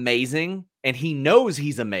he's amazing and he knows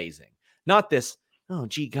he's amazing. Not this, oh,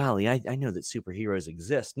 gee golly, I know that superheroes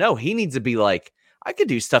exist. No, he needs to be like, I could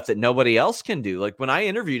do stuff that nobody else can do. Like when I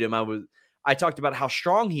interviewed him, I talked about how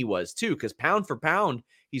strong he was too, because pound for pound,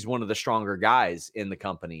 he's one of the stronger guys in the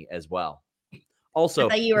company as well. Also, I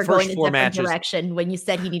thought you were going a different direction when you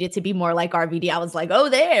said he needed to be more like RVD. I was like, oh,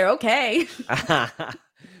 there, okay.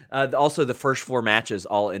 Also, the first 4 matches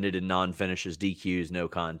all ended in non-finishes, DQs, no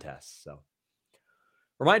contests. So,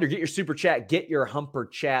 reminder: get your super chat, get your humper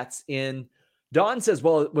chats in. Dawn says,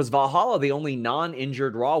 well, was Valhalla the only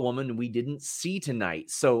non-injured Raw woman we didn't see tonight?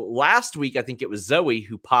 So last week, I think it was Zoe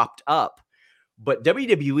who popped up, but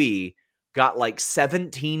WWE got like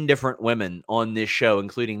 17 different women on this show,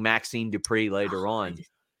 including Maxine Dupree later on.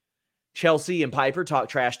 Chelsea and Piper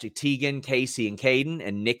talked trash to Tegan, Casey, and Caden,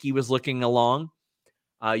 and Nikki was looking along.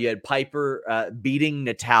 You had Piper beating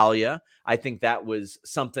Natalya. I think that was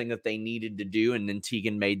something that they needed to do, and then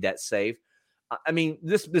Tegan made that save. I mean,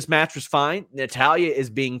 this match was fine. Natalya is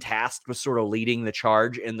being tasked with sort of leading the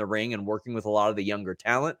charge in the ring and working with a lot of the younger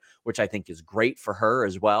talent, which I think is great for her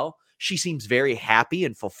as well. She seems very happy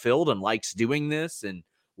and fulfilled and likes doing this and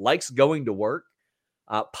likes going to work.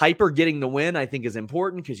 Piper getting the win, I think, is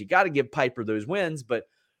important because you got to give Piper those wins. But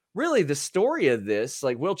really, the story of this,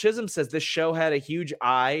 like Will Chisholm says, this show had a huge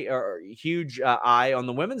eye on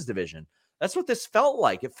the women's division. That's what this felt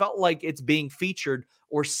like. It felt like it's being featured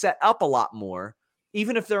or set up a lot more.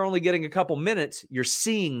 Even if they're only getting a couple minutes, you're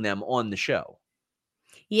seeing them on the show.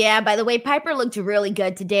 Yeah, by the way, Piper looked really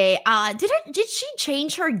good today. Did she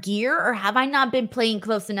change her gear, or have I not been paying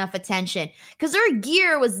close enough attention? Because her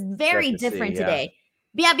gear was very different today.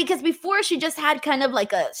 Yeah, because before she just had kind of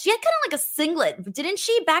like a singlet, didn't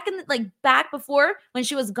she? Back before when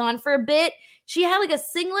she was gone for a bit, she had like a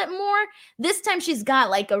singlet more. This time she's got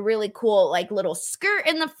like a really cool like little skirt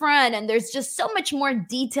in the front, and there's just so much more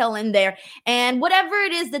detail in there. And whatever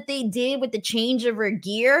it is that they did with the change of her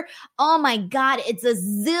gear, oh my God, it's a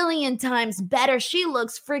zillion times better. She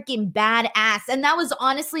looks freaking badass. And that was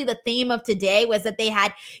honestly the theme of today, was that they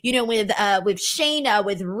had, with Shayna,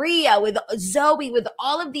 with Rhea, with Zoe, with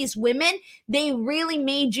all of these women, they really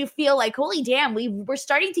made you feel like, holy damn, we're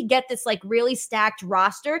starting to get this like really stacked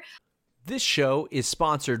roster. This show is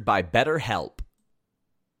sponsored by BetterHelp.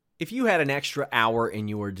 If you had an extra hour in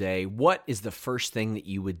your day, what is the first thing that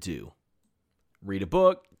you would do? Read a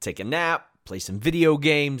book, take a nap, play some video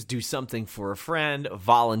games, do something for a friend,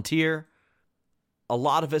 volunteer. A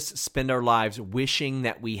lot of us spend our lives wishing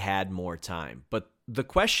that we had more time. But the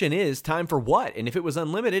question is, time for what? And if it was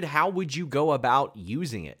unlimited, how would you go about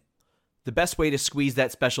using it? The best way to squeeze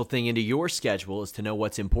that special thing into your schedule is to know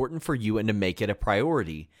what's important for you and to make it a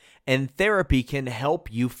priority. And therapy can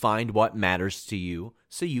help you find what matters to you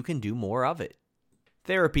so you can do more of it.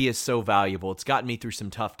 Therapy is so valuable. It's gotten me through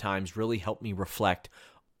some tough times, really helped me reflect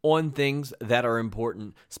on things that are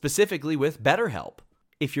important, specifically with BetterHelp.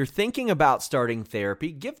 If you're thinking about starting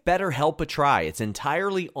therapy, give BetterHelp a try. It's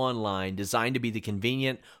entirely online, designed to be the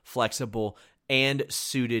convenient, flexible, and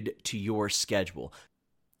suited to your schedule.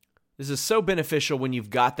 This is so beneficial when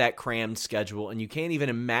you've got that crammed schedule and you can't even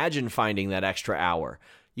imagine finding that extra hour.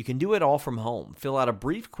 You can do it all from home. Fill out a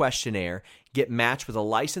brief questionnaire, get matched with a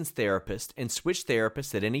licensed therapist, and switch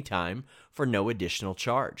therapists at any time for no additional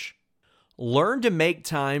charge. Learn to make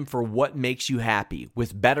time for what makes you happy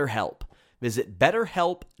with BetterHelp. Visit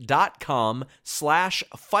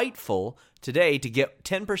BetterHelp.com/Fightful today to get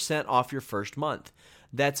 10% off your first month.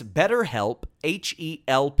 That's BetterHelp,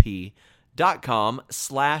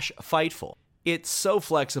 HELP.com/Fightful. It's so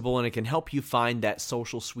flexible and it can help you find that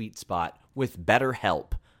social sweet spot with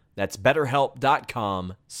BetterHelp. That's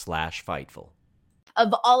BetterHelp.com/Fightful.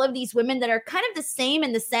 Of all of these women that are kind of the same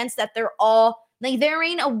in the sense that they're all like, there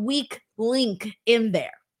ain't a weak link in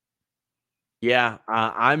there. Yeah,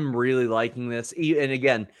 I'm really liking this. And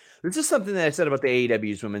again, this is something that I said about the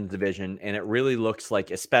AEW's women's division, and it really looks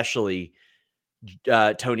like especially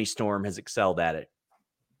Toni Storm has excelled at it.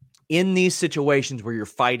 In these situations where you're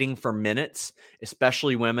fighting for minutes,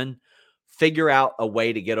 especially women, figure out a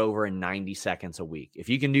way to get over in 90 seconds a week. If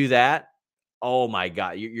you can do that, oh my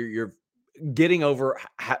God, you're getting over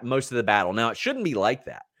most of the battle. Now, it shouldn't be like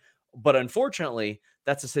that, but unfortunately,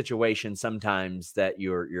 that's a situation sometimes that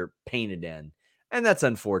you're painted in, and that's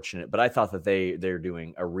unfortunate. But I thought that they're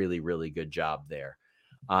doing a really, really good job there.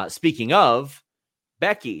 Speaking of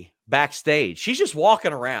Becky backstage, she's just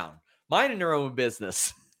walking around, minding her own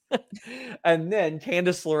business. And then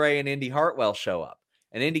Candice LeRae and Indy Hartwell show up.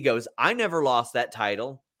 And Indy goes, I never lost that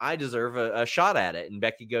title. I deserve a shot at it. And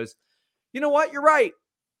Becky goes, you know what? You're right.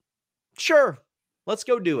 Sure. Let's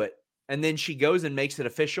go do it. And then she goes and makes it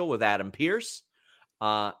official with Adam Pearce.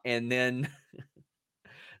 And then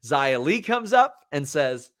Xia Li comes up and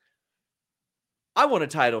says, I want a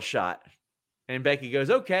title shot. And Becky goes,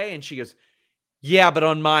 okay. And she goes, yeah, but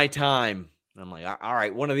on my time. And I'm like, all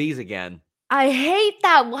right, one of these again. I hate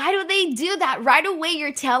that. Why do they do that? Right away,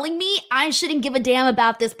 you're telling me I shouldn't give a damn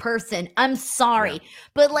about this person. I'm sorry. Yeah.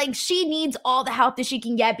 But like, she needs all the help that she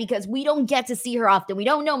can get because we don't get to see her often. We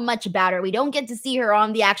don't know much about her. We don't get to see her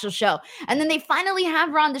on the actual show. And then they finally have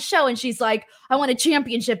her on the show and she's like, I want a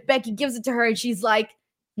championship. Becky gives it to her and she's like,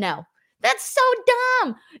 no. That's so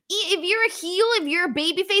dumb. If you're a heel, if you're a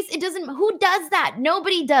babyface, who does that?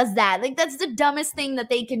 Nobody does that. Like, that's the dumbest thing that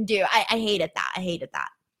they can do. I hated that. I hated that.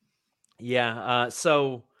 Yeah,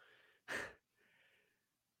 so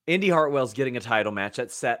Indy Hartwell's getting a title match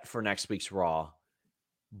that's set for next week's Raw,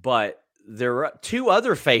 but there are two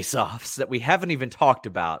other face-offs that we haven't even talked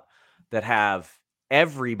about that have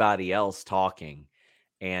everybody else talking.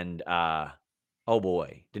 And oh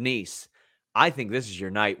boy, Denise, I think this is your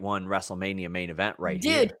night one WrestleMania main event right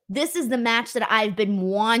here. Dude, this is the match that I've been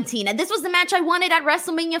wanting. And this was the match I wanted at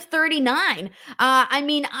WrestleMania 39. I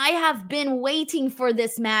mean, I have been waiting for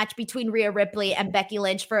this match between Rhea Ripley and Becky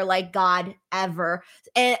Lynch for like God ever.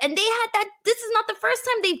 And they had that. This is not the first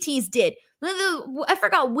time they've teased it. I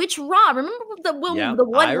forgot which Raw. Remember the one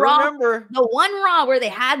Raw? Remember. The one Raw where they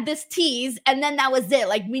had this tease, and then that was it.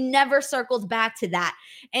 Like, we never circled back to that.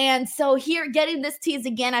 And so here, getting this tease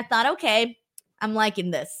again, I thought, okay, I'm liking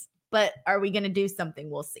this. But are we going to do something?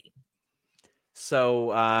 We'll see. So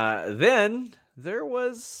then there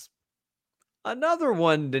was another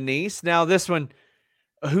one, Denise. Now, this one,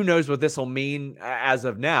 who knows what this will mean as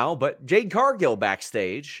of now, but Jade Cargill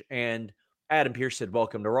backstage, and Adam Pearce said,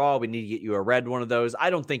 welcome to Raw. We need to get you a red one of those. I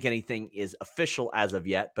don't think anything is official as of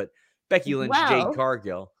yet, but Becky Lynch, Jade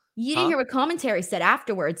Cargill. You didn't hear what commentary said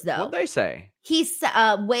afterwards, though. What'd they say?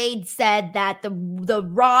 Wade said that the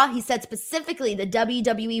Raw, he said specifically the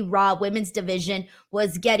WWE Raw women's division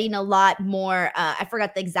was getting a lot more, I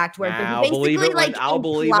forgot the exact word, but I'll believe it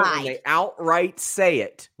when they outright say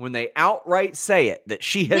it. When they outright say it, that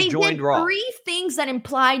she has joined Raw. 3 things that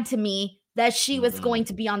implied to me that she was going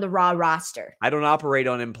to be on the Raw roster. I don't operate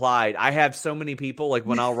on implied. I have so many people, like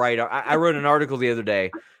when I'll write, I wrote an article the other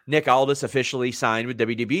day, Nick Aldis officially signed with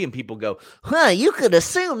WWE, and people go, you could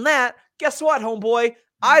assume that. Guess what, homeboy?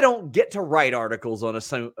 I don't get to write articles on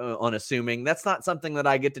assuming. That's not something that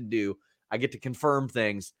I get to do. I get to confirm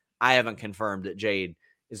things. I haven't confirmed that Jade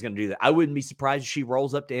is going to do that. I wouldn't be surprised if she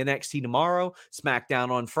rolls up to NXT tomorrow, SmackDown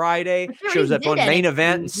on Friday, shows up on main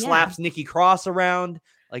event and slaps Nikki Cross around,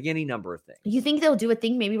 like any number of things. You think they'll do a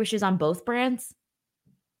thing maybe where she's on both brands?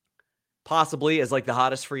 Possibly as like the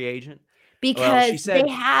hottest free agent. Because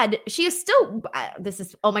she is still,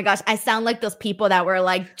 oh my gosh, I sound like those people that were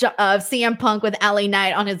like CM Punk with LA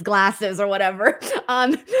Knight on his glasses or whatever.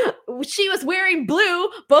 She was wearing blue,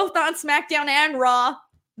 both on SmackDown and Raw.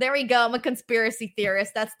 There we go. I'm a conspiracy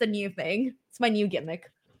theorist. That's the new thing. It's my new gimmick.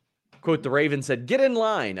 Quote, the Raven said, get in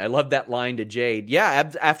line. I love that line to Jade. Yeah,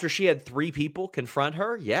 after she had 3 people confront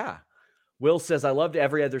her, yeah. Will says, I loved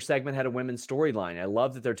every other segment had a women's storyline. I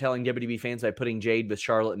love that they're telling WWE fans by putting Jade with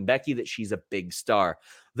Charlotte and Becky that she's a big star.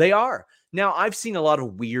 They are. Now, I've seen a lot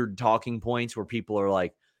of weird talking points where people are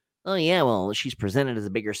like, oh, yeah, well, she's presented as a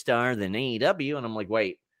bigger star than AEW. And I'm like,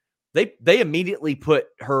 wait, they immediately put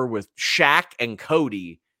her with Shaq and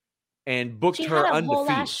Cody and booked her undefeated. She had a whole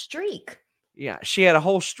last streak. Yeah, she had a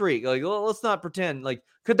whole streak. Like, let's not pretend. Like,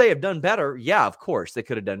 could they have done better? Yeah, of course they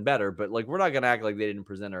could have done better. But like, we're not going to act like they didn't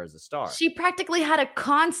present her as a star. She practically had a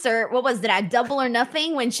concert. What was it at Double or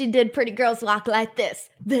Nothing when she did Pretty Girls Walk Like This.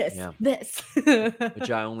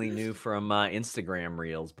 Which I only knew from Instagram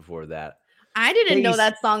reels before that. I didn't know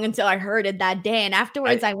that song until I heard it that day. And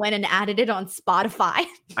afterwards, I went and added it on Spotify.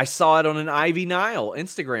 I saw it on an Ivy Nile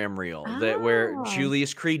Instagram reel where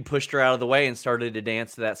Julius Creed pushed her out of the way and started to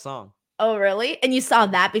dance to that song. Oh, really? And you saw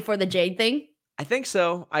that before the Jade thing? I think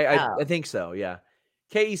so. I think so, yeah.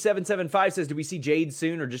 KE775 says, do we see Jade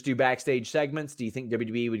soon or just do backstage segments? Do you think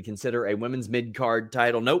WWE would consider a women's mid-card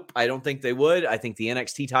title? Nope, I don't think they would. I think the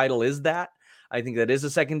NXT title is that. I think that is a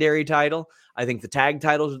secondary title. I think the tag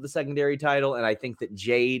titles are the secondary title, and I think that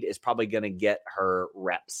Jade is probably going to get her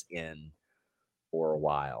reps in for a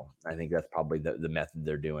while. I think that's probably the method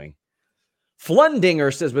they're doing.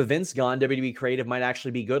 Flundinger says, with Vince gone, WWE creative might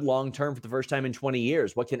actually be good long-term for the first time in 20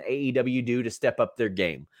 years. What can AEW do to step up their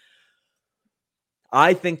game?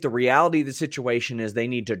 I think the reality of the situation is they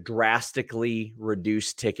need to drastically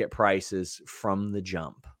reduce ticket prices from the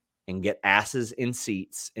jump and get asses in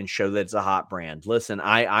seats and show that it's a hot brand. Listen,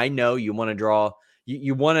 I know you want to draw,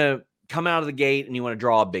 you want to come out of the gate and you want to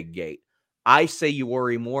draw a big gate. I say you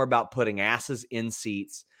worry more about putting asses in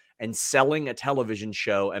seats and selling a television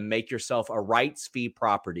show and make yourself a rights fee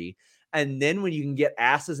property. And then when you can get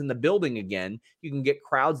asses in the building again, you can get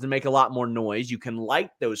crowds to make a lot more noise. You can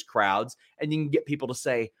light those crowds and you can get people to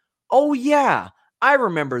say, oh yeah, I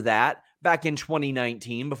remember that back in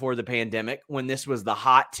 2019 before the pandemic when this was the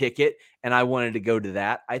hot ticket and I wanted to go to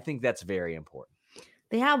that. I think that's very important.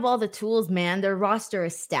 They have all the tools, man. Their roster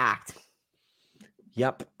is stacked.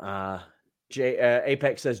 Yep.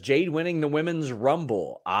 Apex says, Jade winning the women's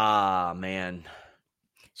rumble. Ah, man.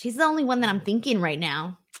 She's the only one that I'm thinking right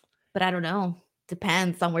now, but I don't know.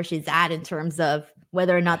 Depends on where she's at in terms of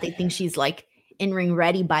whether or not they think she's like in-ring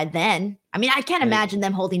ready by then. I mean, I can't imagine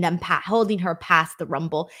them holding her past the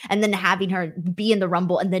rumble and then having her be in the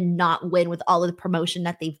rumble and then not win with all of the promotion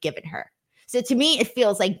that they've given her. So to me, it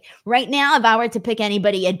feels like right now, if I were to pick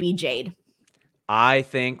anybody, it'd be Jade. I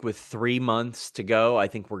think with 3 months to go, I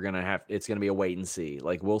think it's going to be a wait and see.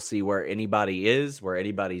 Like, we'll see where anybody is, where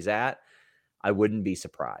anybody's at. I wouldn't be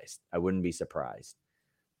surprised.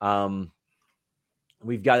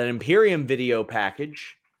 We've got an Imperium video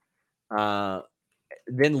package.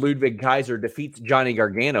 Then Ludwig Kaiser defeats Johnny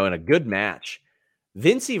Gargano in a good match.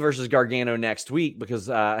 Vinci versus Gargano next week because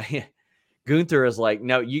Gunther is like,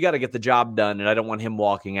 no, you got to get the job done, and I don't want him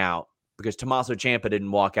walking out because Tommaso Ciampa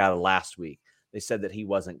didn't walk out of last week. They said that he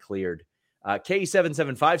wasn't cleared.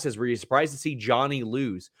 K775 says, were you surprised to see Johnny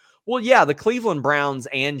lose? Well, yeah, the Cleveland Browns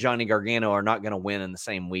and Johnny Gargano are not going to win in the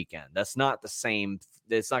same weekend. That's not the same.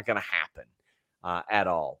 It's not going to happen at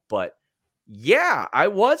all. But yeah, I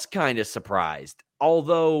was kind of surprised.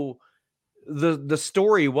 Although the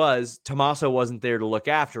story was Tommaso wasn't there to look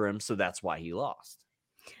after him, so that's why he lost.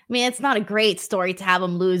 I mean, it's not a great story to have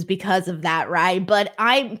him lose because of that, right? But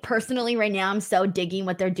I personally, right now, I'm so digging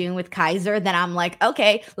what they're doing with Kaiser that I'm like,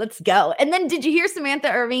 okay, let's go. And then did you hear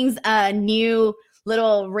Samantha Irving's new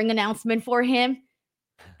little ring announcement for him?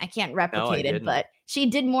 I can't replicate it, but she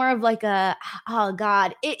did more of like a, oh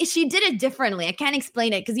God, she did it differently. I can't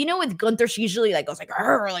explain it. Cause you know, with Gunther, she usually like goes like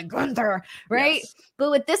Gunther, right? Yes.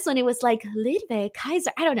 But with this one, it was like Ludwig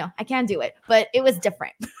Kaiser. I don't know. I can't do it, but it was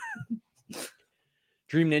different.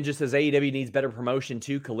 Dream Ninja says AEW needs better promotion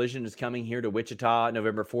too. Collision is coming here to Wichita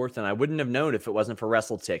November 4th. And I wouldn't have known if it wasn't for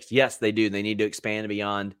WrestleTix. Yes, they do. They need to expand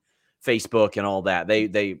beyond Facebook and all that.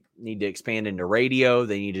 They need to expand into radio.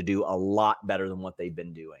 They need to do a lot better than what they've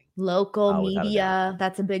been doing. Local media,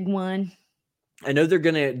 that's a big one. I know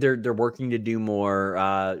they're working to do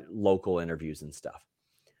more local interviews and stuff.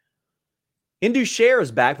 Indu Share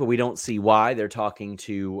is back, but we don't see why. They're talking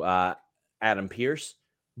to Adam Pearce.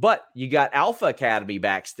 But you got Alpha Academy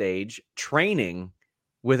backstage training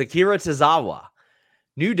with Akira Tozawa.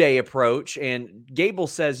 New Day approach, and Gable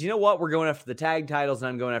says, you know what? We're going after the tag titles, and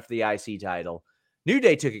I'm going after the IC title. New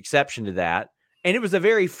Day took exception to that, and it was a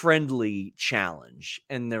very friendly challenge.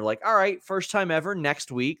 And they're like, all right, first time ever,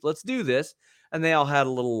 next week, let's do this. And they all had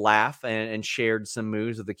a little laugh and shared some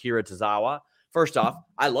moves with Akira Tozawa. First off,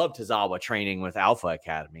 I love Tozawa training with Alpha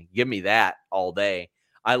Academy. Give me that all day.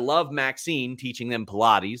 I love Maxine teaching them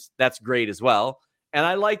Pilates. That's great as well. And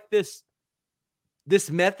I like this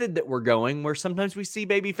method that we're going where sometimes we see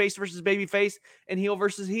babyface versus babyface and heel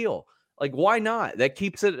versus heel. Like, why not? That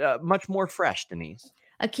keeps it much more fresh, Denise.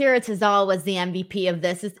 Akira Tozawa was the MVP of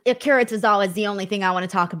this. Akira Tozawa is the only thing I want to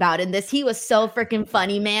talk about in this. He was so freaking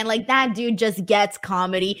funny, man. Like, that dude just gets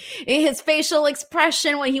comedy. His facial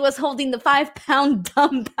expression when he was holding the 5-pound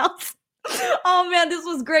dumbbells. Oh man, this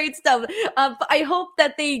was great stuff. I hope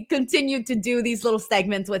that they continue to do these little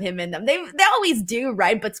segments with him in them. They always do,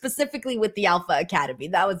 right? But specifically with the Alpha Academy,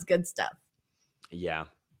 that was good stuff. Yeah.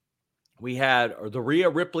 We had the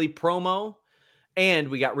Rhea Ripley promo, and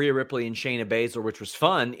we got Rhea Ripley and Shayna Baszler, which was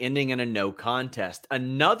fun, ending in a no contest.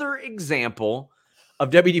 Another example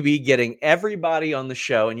of WWE getting everybody on the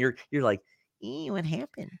show, and you're like, what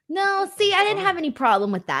happened? No, see, I didn't have any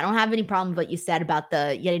problem with that. I don't have any problem with what you said about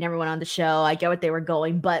the getting everyone on the show. I get what they were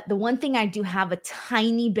going. But the one thing I do have a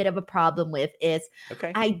tiny bit of a problem with is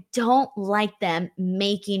I don't like them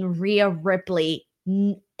making Rhea Ripley.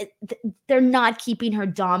 They're not keeping her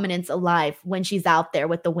dominance alive when she's out there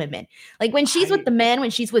with the women. Like when she's with the men,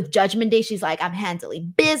 when she's with Judgment Day, she's like, I'm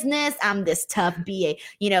handling business. I'm this tough BA,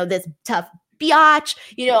 this tough biatch,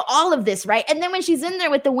 all of this, right? And then when she's in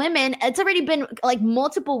there with the women, it's already been like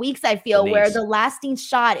multiple weeks, I feel, Denise, where the lasting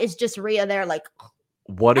shot is just Rhea there like,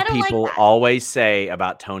 what do people always say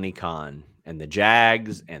about Tony Khan and the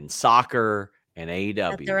Jags and soccer and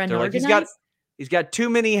AEW? They're like, he's got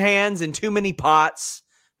too many hands and too many pots.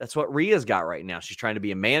 That's what Rhea's got right now. She's trying to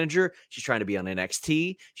be a manager. She's trying to be on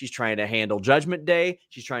NXT. She's trying to handle Judgment Day.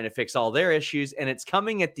 She's trying to fix all their issues, and it's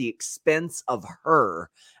coming at the expense of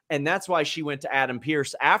her. And that's why she went to Adam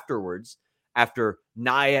Pearce afterwards, after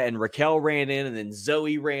Nia and Raquel ran in and then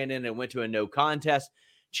Zoe ran in and went to a no contest.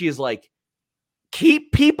 She is like,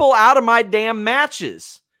 keep people out of my damn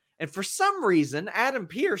matches. And for some reason, Adam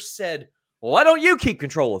Pearce said, well, why don't you keep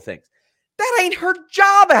control of things? That ain't her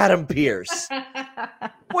job, Adam Pearce.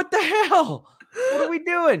 What the hell? What are we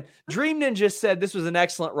doing? Dream Ninja said this was an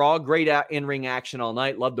excellent Raw. Great in-ring action all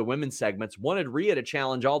night. Loved the women's segments. Wanted Rhea to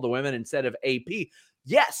challenge all the women instead of AP.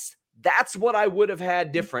 Yes, that's what I would have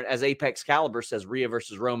had different, as Apex Caliber says, Rhea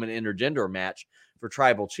versus Roman intergender match for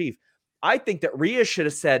Tribal Chief. I think that Rhea should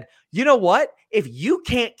have said, you know what? If you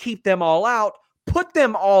can't keep them all out, put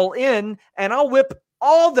them all in, and I'll whip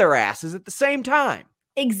all their asses at the same time.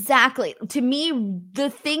 Exactly. To me, the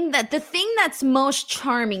thing that's most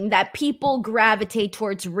charming that people gravitate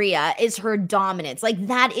towards Rhea is her dominance. Like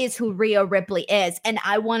that is who Rhea Ripley is. And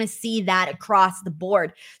I want to see that across the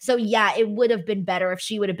board. So yeah, it would have been better if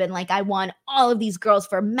she would have been like, I won all of these girls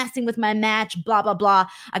for messing with my match, blah, blah, blah.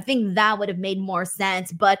 I think that would have made more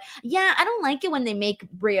sense. But yeah, I don't like it when they make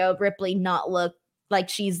Rhea Ripley not look like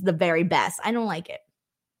she's the very best. I don't like it.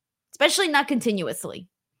 Especially not continuously.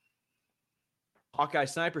 Hawkeye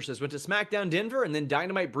Sniper says, went to SmackDown Denver and then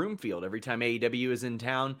Dynamite Broomfield. Every time AEW is in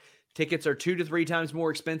town, tickets are 2 to 3 times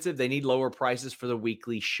more expensive. They need lower prices for the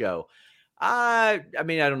weekly show. I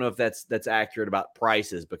mean, I don't know if that's accurate about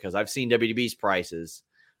prices because I've seen WWE's prices,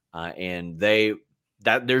 and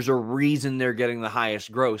there's a reason they're getting the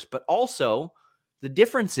highest gross. But also, the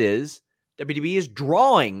difference is WWE is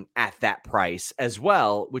drawing at that price as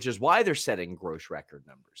well, which is why they're setting gross record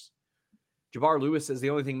numbers. Jabbar Lewis says the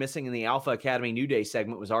only thing missing in the Alpha Academy New Day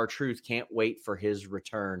segment was R-Truth. Can't wait for his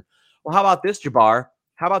return. Well, how about this, Jabbar?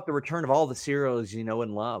 How about the return of all the cereals you know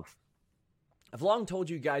and love? I've long told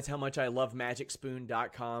you guys how much I love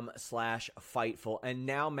MagicSpoon.com/Fightful, and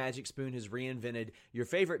now Magic Spoon has reinvented your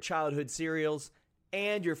favorite childhood cereals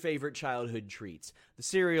and your favorite childhood treats. The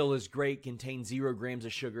cereal is great, contains 0 grams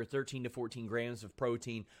of sugar, 13 to 14 grams of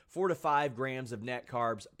protein, 4 to 5 grams of net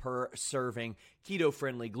carbs per serving,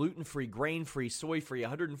 keto-friendly, gluten-free, grain-free, soy-free,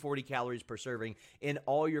 140 calories per serving in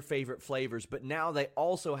all your favorite flavors. But now they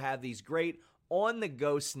also have these great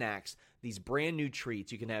on-the-go snacks, these brand new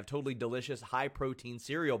treats. You can have totally delicious, high-protein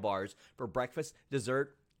cereal bars for breakfast,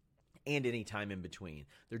 dessert, and any time in between.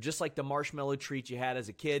 They're just like the marshmallow treats you had as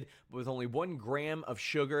a kid, but with only 1 gram of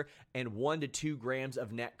sugar and 1 to 2 grams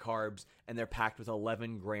of net carbs, and they're packed with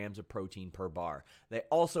 11 grams of protein per bar. They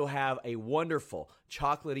also have a wonderful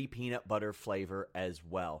chocolatey peanut butter flavor as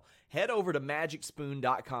well. Head over to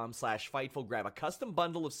magicspoon.com/Fightful, grab a custom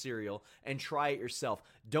bundle of cereal, and try it yourself.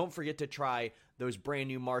 Don't forget to try those brand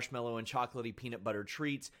new marshmallow and chocolatey peanut butter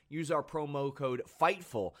treats. Use our promo code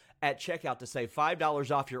FIGHTFUL at checkout to save $5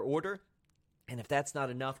 off your order. And if that's not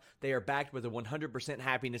enough, they are backed with a 100%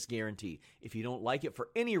 happiness guarantee. If you don't like it for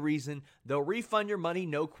any reason, they'll refund your money,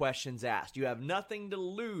 no questions asked. You have nothing to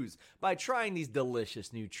lose by trying these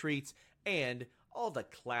delicious new treats and all the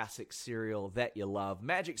classic cereal that you love.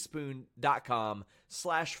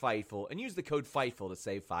 MagicSpoon.com/Fightful and use the code FIGHTFUL to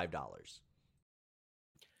save $5.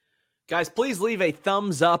 Guys, please leave a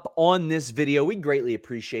thumbs up on this video. We greatly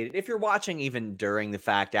appreciate it. If you're watching even during the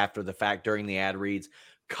fact, after the fact, during the ad reads,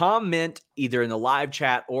 comment either in the live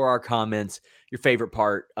chat or our comments your favorite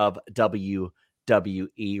part of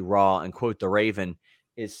WWE Raw. And quote the Raven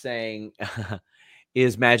is saying,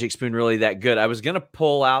 is Magic Spoon really that good? I was going to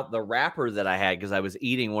pull out the wrapper that I had because I was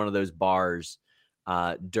eating one of those bars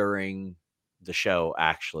during the show,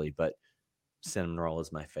 actually. But cinnamon roll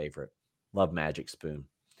is my favorite. Love Magic Spoon.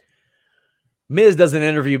 Miz does an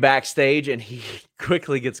interview backstage, and he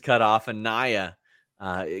quickly gets cut off, and Nia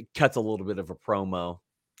cuts a little bit of a promo.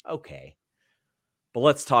 Okay. But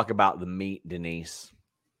let's talk about the meat, Denise.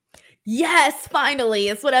 Yes, finally.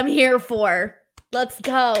 It's what I'm here for. Let's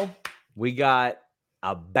go. We got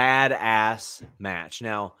a badass match.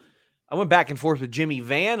 Now, I went back and forth with Jimmy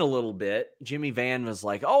Van a little bit. Jimmy Van was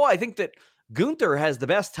like, oh, I think that Gunther has the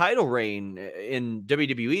best title reign in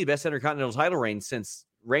WWE, the best Intercontinental title reign since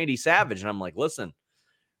Randy Savage. And I'm like, listen,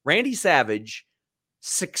 Randy Savage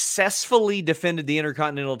successfully defended the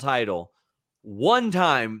Intercontinental title one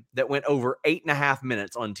time that went over 8.5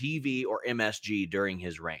 minutes on TV or MSG during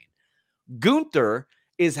his reign. Gunther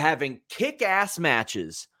is having kick-ass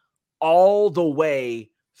matches all the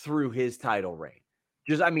way through his title reign.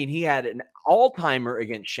 He had an all-timer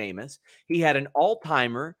against Sheamus. He had an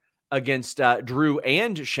all-timer against Drew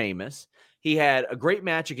and Sheamus. He had a great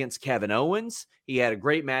match against Kevin Owens. He had a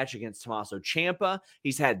great match against Tommaso Ciampa.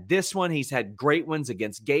 He's had this one. He's had great ones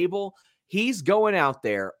against Gable. He's going out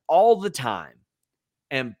there all the time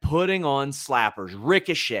and putting on slappers.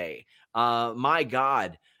 Ricochet. My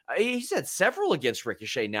God. He's had several against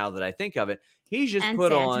Ricochet now that I think of it. He's just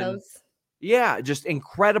put on, just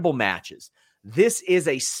incredible matches. This is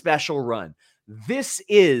a special run. This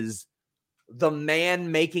is the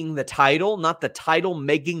man making the title, not the title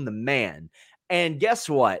making the man. And guess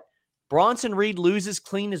what? Bronson Reed loses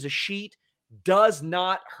clean as a sheet. Does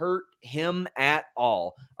not hurt him at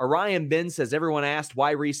all. Orion Ben says, everyone asked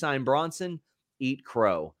why re-sign Bronson? Eat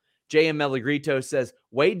crow. J.M. Melagrito says,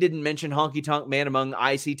 Wade didn't mention Honky Tonk Man among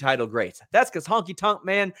IC title greats. That's because Honky Tonk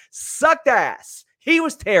Man sucked ass. He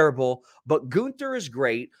was terrible, but Gunther is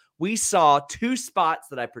great. We saw 2 spots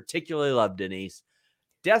that I particularly loved, Denise.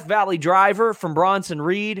 Death Valley Driver from Bronson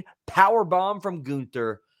Reed, Powerbomb from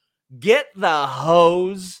Gunther. Get the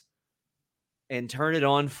hose and turn it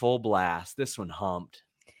on full blast. This one humped.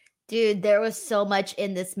 Dude, there was so much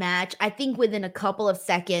in this match. I think within a couple of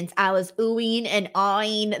seconds, I was oohing and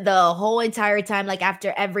awing the whole entire time, like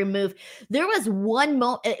after every move. There was one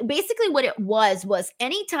moment, basically what it was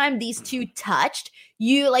anytime these two touched,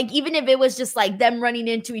 you like, even if it was just like them running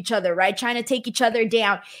into each other, right? Trying to take each other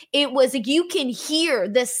down. It was like you can hear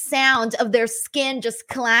the sound of their skin just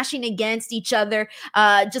clashing against each other,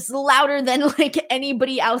 just louder than like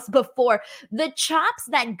anybody else before. The chops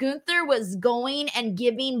that Gunther was going and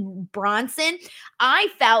giving Bronson, I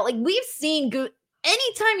felt like we've seen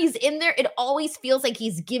anytime he's in there, it always feels like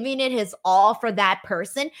he's giving it his all for that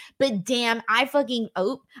person. But damn, I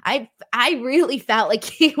really felt like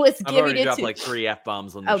he was I've giving already it dropped to like 3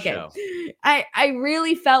 F-bombs on the show. I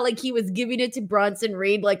really felt like he was giving it to Bronson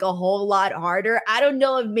Reed like a whole lot harder. I don't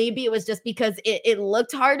know if maybe it was just because it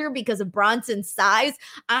looked harder because of Bronson's size.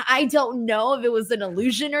 I don't know if it was an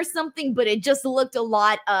illusion or something, but it just looked a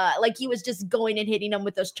lot like he was just going and hitting him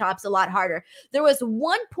with those chops a lot harder. There was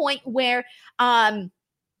one point where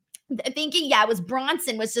thinking, it was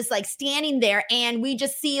Bronson was just like standing there and we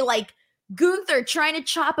just see like Gunther trying to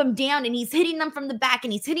chop him down and he's hitting them from the back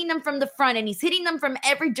and he's hitting them from the front and he's hitting them from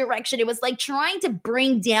every direction. It was like trying to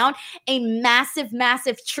bring down a massive,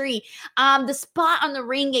 massive tree. The spot on the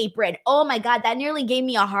ring apron, oh my God, that nearly gave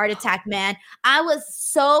me a heart attack, man. I was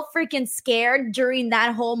so freaking scared during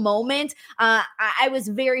that whole moment. I was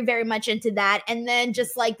very, very much into that. And then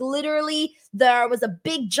just like literally there was a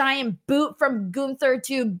big giant boot from Gunther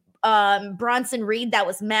to Bronson Reed that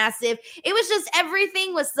was massive. It was just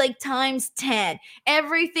everything was like times 10.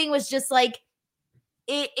 Everything was just like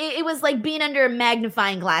it was like being under a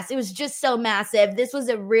magnifying glass. It was just so massive. This was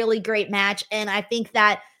a really great match, and I think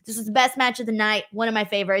that this was the best match of the night. One of my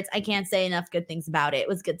favorites. I can't say enough good things about it. It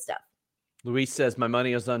was good stuff. Luis says, my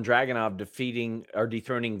money is on Dragunov defeating or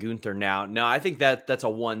dethroning Gunther now. No, I think that's a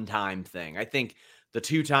one-time thing. I think the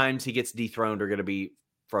 2 times he gets dethroned are going to be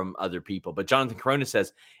from other people. But Jonathan Corona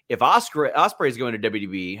says, if Ospreay is going to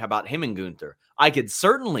WWE, how about him and Gunther? I could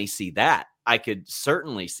certainly see that.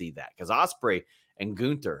 Because Ospreay and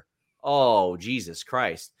Gunther, oh, Jesus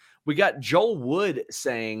Christ. We got Joel Wood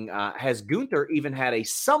saying, has Gunther even had a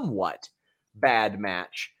somewhat bad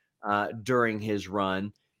match during his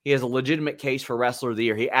run? He has a legitimate case for Wrestler of the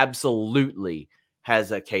Year. He absolutely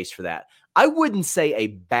has a case for that. I wouldn't say a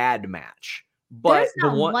bad match. But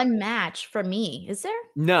there's not one match for me, is there?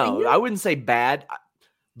 No, I wouldn't say bad.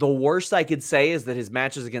 The worst I could say is that his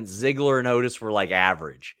matches against Ziggler and Otis were like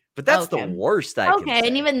average. But that's the worst I can say. Okay,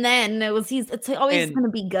 and even then, it's always going to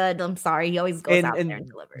be good. I'm sorry. He always goes out there and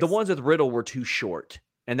delivers. The ones with Riddle were too short,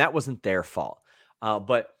 and that wasn't their fault.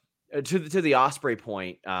 But to the Ospreay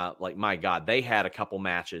point, like, my God, they had a couple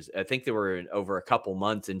matches. I think they were over a couple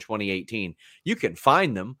months in 2018. You can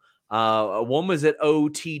find them. One was at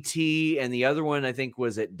OTT, and the other one, I think,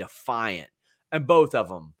 was at Defiant. And both of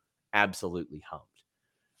them absolutely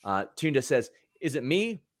humped. Tunda says, is it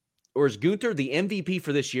me, or is Gunther the MVP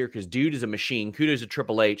for this year? Because dude is a machine. Kudos to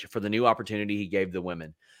Triple H for the new opportunity he gave the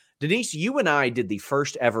women. Denise, you and I did the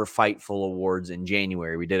first ever Fightful Awards in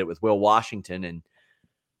January. We did it with Will Washington, and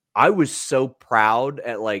I was so proud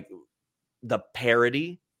at like the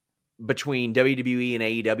parity between WWE and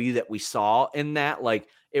AEW that we saw in that. Like,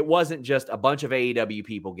 it wasn't just a bunch of AEW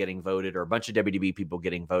people getting voted or a bunch of WWE people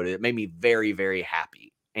getting voted. It made me very, very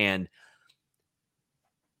happy. And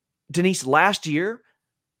Denise, last year,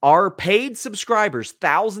 our paid subscribers,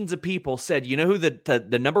 thousands of people said, you know who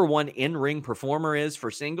the number one in-ring performer is for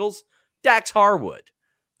singles? Dax Harwood.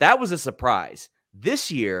 That was a surprise. This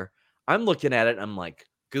year, I'm looking at it, I'm like,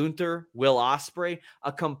 Gunther, Will Ospreay,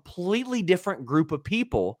 a completely different group of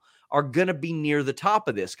people are going to be near the top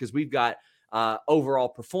of this because we've got overall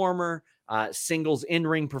performer, singles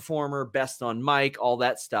in-ring performer, best on mic, all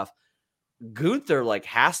that stuff. Gunther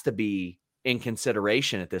has to be in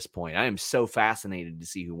consideration at this point. I am so fascinated to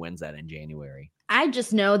see who wins that in January. I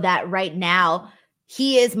just know that right now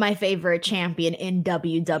he is my favorite champion in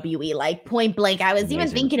WWE, like point blank. I was even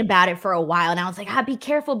thinking about it for a while and I was like, be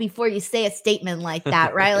careful before you say a statement like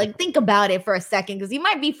that, right? Like, think about it for a second because you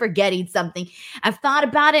might be forgetting something. I've thought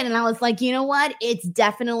about it and I was like, you know what? It's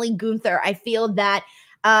definitely Gunther. I feel that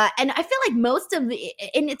and I feel like most of and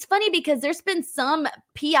it's funny because there's been some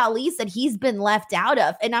PLEs that he's been left out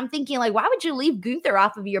of. And I'm thinking, like, why would you leave Gunther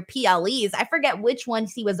off of your PLEs? I forget which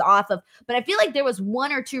ones he was off of, but I feel like there was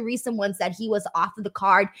 1 or 2 recent ones that he was off of the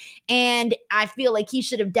card. And I feel like he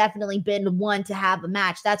should have definitely been one to have a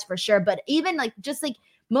match. That's for sure. But even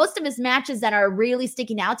most of his matches that are really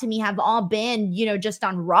sticking out to me have all been, just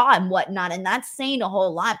on Raw and whatnot. And that's saying a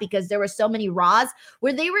whole lot because there were so many Raws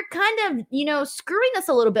where they were kind of, screwing us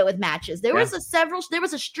a little bit with matches. There was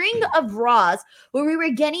a string of Raws where we were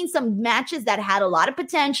getting some matches that had a lot of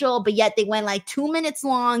potential, but yet they went like 2 minutes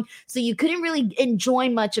long. So you couldn't really enjoy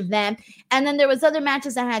much of them. And then there was other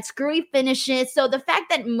matches that had screwy finishes. So the fact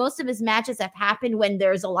that most of his matches have happened when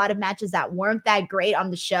there's a lot of matches that weren't that great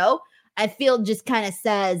on the show, I feel just kind of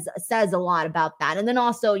says a lot about that. And then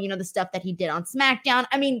also, the stuff that he did on SmackDown.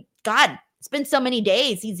 I mean, God, it's been so many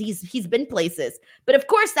days. He's been places. But of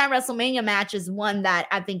course, that WrestleMania match is one that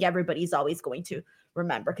I think everybody's always going to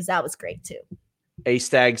remember because that was great too. A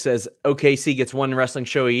Stag says, OKC gets one wrestling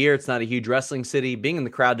show a year. It's not a huge wrestling city. Being in the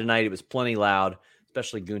crowd tonight, it was plenty loud,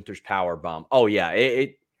 especially Gunther's power bomb. Oh, yeah,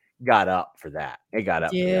 it got up for that. It got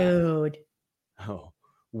up Dude. For that. Oh.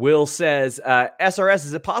 Will says, SRS,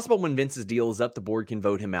 is it possible when Vince's deal is up, the board can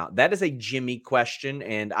vote him out? That is a Jimmy question,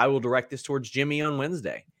 and I will direct this towards Jimmy on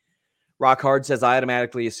Wednesday. Rock Hard says, I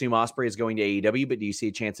automatically assume Ospreay is going to AEW, but do you see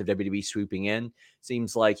a chance of WWE swooping in?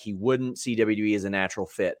 Seems like he wouldn't see WWE as a natural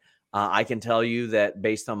fit. I can tell you that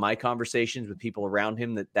based on my conversations with people around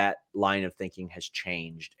him, that line of thinking has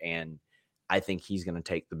changed, and I think he's going to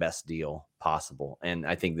take the best deal possible, and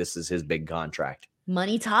I think this is his big contract.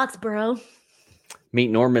 Money talks, bro.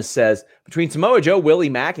 Meat Normus says, between Samoa Joe, Willie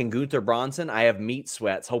Mack, and Gunther Bronson, I have meat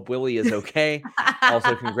sweats. Hope Willie is okay.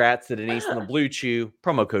 Also, congrats to Denise on the Blue Chew.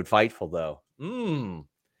 Promo code Fightful, though.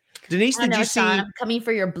 Denise, did you see? Sean, I'm coming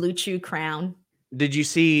for your Blue Chew crown. Did you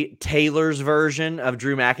see Taylor's version of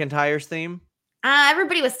Drew McIntyre's theme?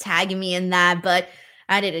 Everybody was tagging me in that, but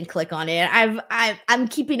I didn't click on it. I'm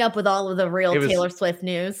keeping up with all of the real Taylor Swift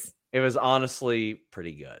news. It was honestly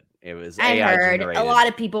pretty good. It was. I heard generated. A lot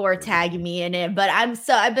of people were tagging me in it, but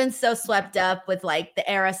I've been so swept up with like the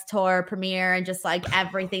Eras Tour premiere and just like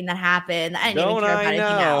everything that happened. I didn't even care about anything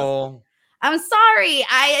else. I'm sorry.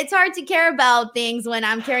 It's hard to care about things when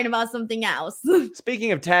I'm caring about something else.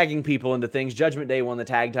 Speaking of tagging people into things, Judgment Day won the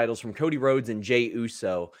tag titles from Cody Rhodes and Jey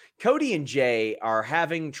Uso. Cody and Jey are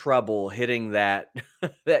having trouble hitting that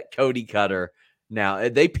Cody cutter now.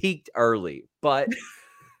 They peaked early, but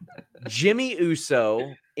Jimmy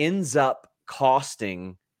Uso ends up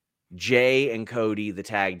costing Jey and Cody the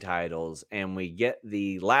tag titles, and we get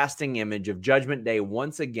the lasting image of Judgment Day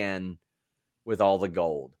once again with all the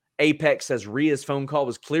gold. Apex says Rhea's phone call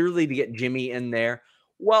was clearly to get Jimmy in there.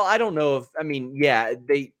 Well, I don't know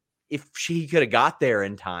if she could have got there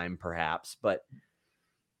in time, perhaps, but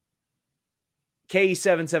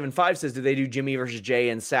K775 says, do they do Jimmy versus Jey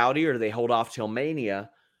in Saudi, or do they hold off till Mania?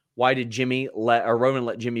 Why did Roman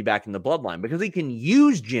let Jimmy back in the bloodline? Because he can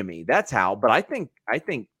use Jimmy. That's how. But I think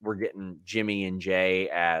we're getting Jimmy and Jey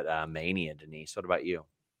at Mania, Denise. What about you?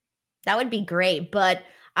 That would be great. But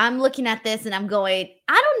I'm looking at this and I'm going,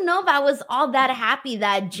 I don't know if I was all that happy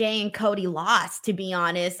that Jey and Cody lost, to be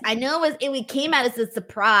honest. I know it came out as a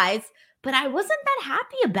surprise, but I wasn't that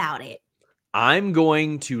happy about it. I'm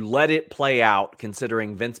going to let it play out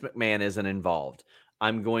considering Vince McMahon isn't involved.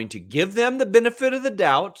 I'm going to give them the benefit of the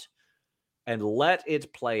doubt and let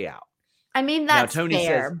it play out. I mean, that's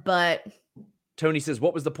fair, but Tony says,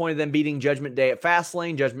 what was the point of them beating Judgment Day at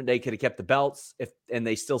Fastlane? Judgment Day could have kept the belts and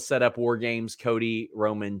they still set up War Games, Cody,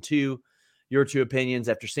 Roman 2. Your two opinions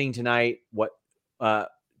after seeing tonight, what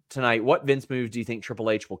Vince moves do you think Triple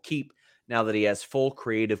H will keep now that he has full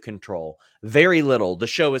creative control? Very little. The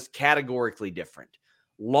show is categorically different.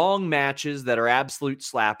 Long matches that are absolute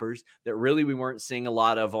slappers that really we weren't seeing a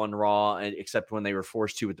lot of on Raw, except when they were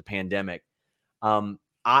forced to with the pandemic. I'm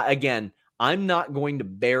not going to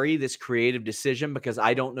bury this creative decision because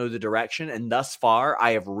I don't know the direction. And thus far,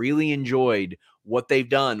 I have really enjoyed what they've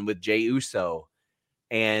done with Jey Uso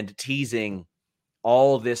and teasing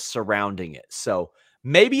all this surrounding it. So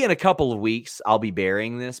maybe in a couple of weeks, I'll be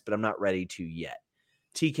burying this, but I'm not ready to yet.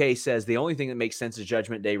 TK says the only thing that makes sense is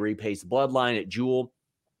Judgment Day repays the bloodline at Jewel,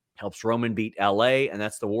 helps Roman beat LA, and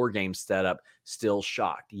that's the War Games setup. Still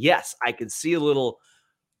shocked. Yes, I could see a little,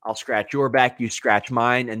 I'll scratch your back, you scratch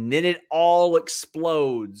mine, and then it all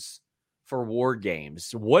explodes for War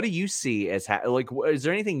Games. What do you see as, is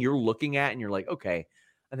there anything you're looking at and you're like, okay,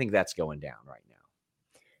 I think that's going down right now?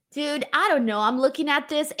 Dude, I don't know. I'm looking at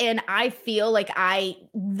this and I feel like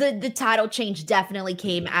the title change definitely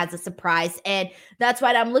came as a surprise. And that's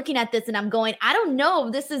why I'm looking at this and I'm going, I don't know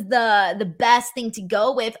if this is the best thing to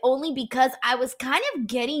go with, only because I was kind of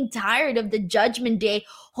getting tired of the Judgment Day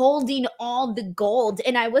holding all the gold.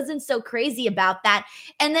 And I wasn't so crazy about that.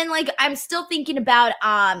 And then I'm still thinking about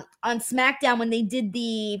on SmackDown when they did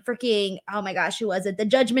the freaking, oh my gosh, who was it? The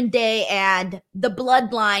Judgment Day and the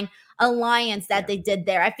Bloodline. alliance that they did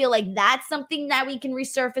there. I feel like that's something that we can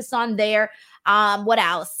resurface on there. What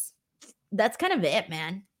else? That's kind of it,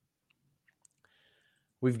 man.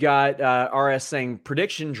 We've got RS saying,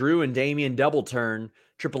 prediction, Drew and Damian double turn.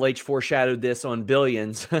 Triple H foreshadowed this on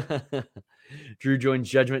Billions. Drew joins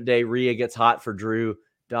Judgment Day. Rhea gets hot for Drew.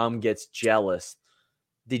 Dom gets jealous.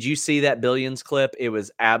 Did you see that Billions clip? It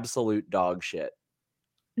was absolute dog shit.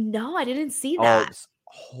 No, I didn't see that. It's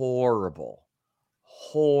horrible.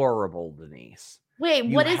 Horrible, Denise. Wait,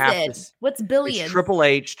 what is it? What's Billions? It's Triple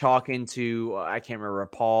H talking to, I can't remember,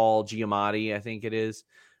 Paul Giamatti, I think it is,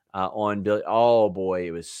 on Bill. Oh, boy,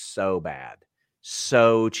 it was so bad.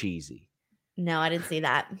 So cheesy. No, I didn't see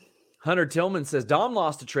that. Hunter Tillman says, Dom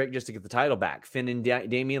lost a trick just to get the title back. Finn and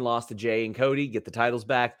Damian lost to Jay and Cody, get the titles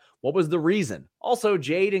back. What was the reason? Also,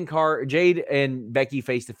 Jade and Becky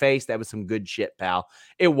face-to-face. That was some good shit, pal.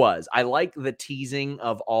 It was. I like the teasing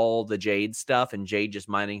of all the Jade stuff and Jade just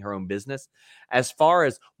minding her own business. As far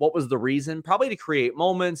as what was the reason, probably to create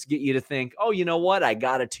moments, get you to think, oh, you know what? I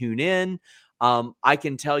got to tune in. I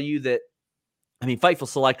can tell you that, Fightful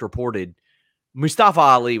Select reported Mustafa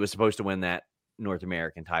Ali was supposed to win that North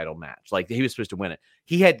American title match. Like, he was supposed to win it.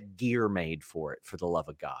 He had gear made for it, for the love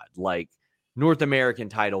of God. Like, North American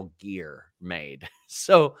title gear made.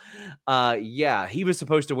 So, he was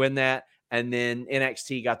supposed to win that. And then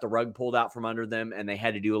NXT got the rug pulled out from under them, and they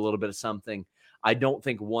had to do a little bit of something. I don't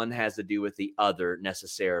think one has to do with the other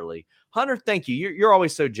necessarily. Hunter, thank you. You're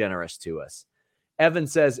always so generous to us. Evan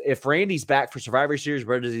says, if Randy's back for Survivor Series,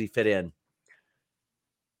 where does he fit in?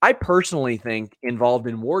 I personally think involved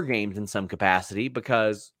in War Games in some capacity,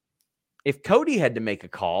 because if Cody had to make a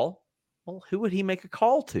call, well, who would he make a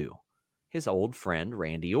call to? His old friend,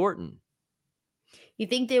 Randy Orton. You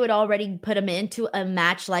think they would already put him into a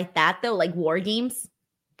match like that, though, like War Games?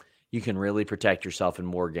 You can really protect yourself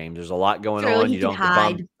in War Games. There's a lot going on. You don't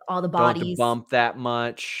hide all the bodies. Don't have to bump that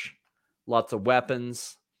much. Lots of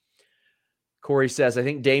weapons. Corey says, I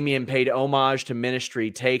think Damian paid homage to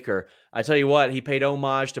Ministry Taker. I tell you what, he paid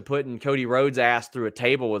homage to putting Cody Rhodes' ass through a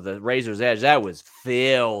table with a razor's edge. That was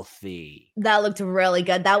filthy. That looked really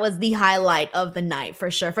good. That was the highlight of the night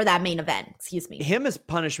for sure, for that main event. Excuse me. Him as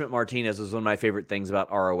Punishment Martinez was one of my favorite things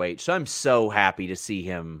about ROH. So I'm so happy to see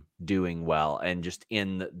him doing well and just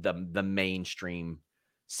in the mainstream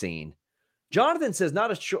scene. Jonathan says,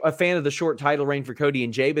 not a fan of the short title reign for Cody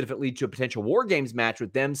and Jay, but if it leads to a potential War Games match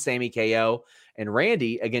with them, Sammy, KO, and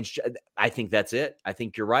Randy against, I think that's it. I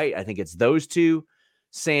think you're right. I think it's those two,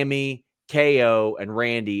 Sammy, KO, and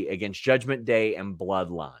Randy against Judgment Day and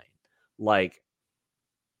Bloodline. Like,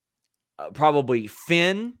 probably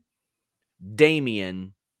Finn,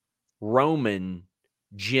 Damian, Roman,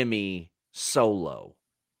 Jimmy, Solo.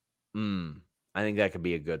 I think that could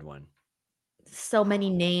be a good one. So many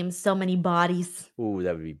names, so many bodies. Ooh,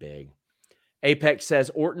 that would be big. Apex says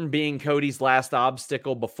Orton being Cody's last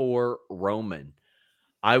obstacle before Roman.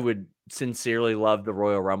 I would sincerely love the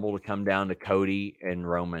Royal Rumble to come down to Cody and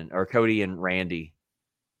Roman, or Cody and Randy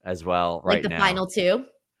as well right now. Like the final two?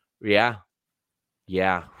 Yeah.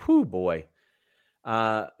 Yeah. Whew, boy.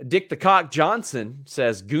 Dick the Cock Johnson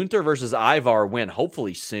says Gunther versus Ivar win.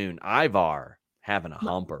 Hopefully soon. Ivar having a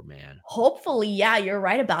humper, man. Hopefully, yeah, you're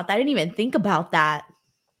right about that. I didn't even think about that.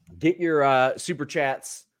 Get your super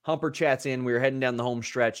chats, humper chats in. We're heading down the home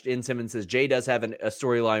stretch. In Simmons says Jay does have a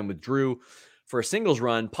storyline with Drew for a singles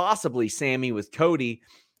run, possibly Sammy with Cody.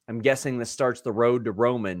 I'm guessing this starts the road to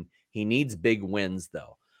Roman. He needs big wins,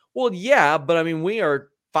 though. Well, yeah, but we are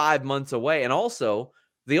 5 months away. And also,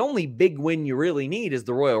 the only big win you really need is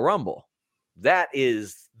the Royal Rumble. That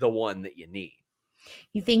is the one that you need.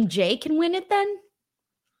 You think Jay can win it then?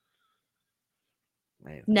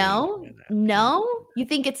 No? You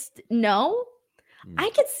think it's no?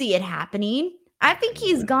 I could see it happening. I think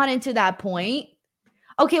he's gotten to that point.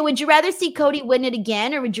 Okay, would you rather see Cody win it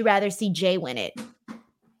again, or would you rather see Jay win it?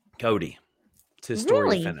 Cody. It's his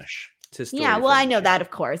story to finish. Yeah, well, I know that,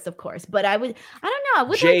 of course. But I don't know. I would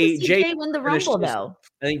like to see Jay win the Rumble, though.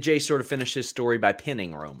 I think Jay sort of finished his story by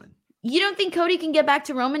pinning Roman. You don't think Cody can get back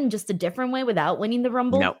to Roman in just a different way without winning the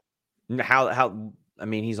Rumble? No. How?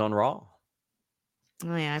 He's on Raw.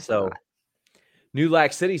 Oh, yeah, I forgot. New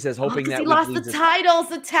Lack City says, hoping that he lost the titles,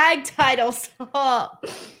 the tag titles.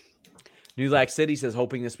 New Lack City says,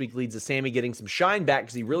 hoping this week leads to Sammy getting some shine back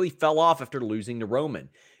because he really fell off after losing to Roman.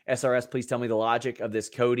 SRS, please tell me the logic of this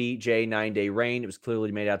Cody Jay 9-day reign. It was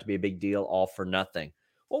clearly made out to be a big deal, all for nothing.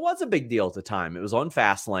 Well, it was a big deal at the time. It was on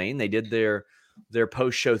Fastlane. They did their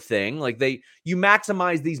post-show thing. Like you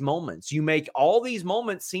maximize these moments. You make all these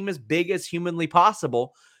moments seem as big as humanly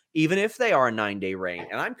possible, even if they are a 9-day reign.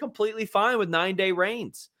 And I'm completely fine with 9-day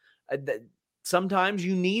reigns. sometimes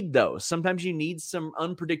you need those. Sometimes you need some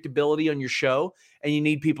unpredictability on your show, and you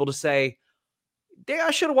need people to say, "Dang,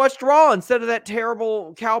 I should have watched Raw instead of that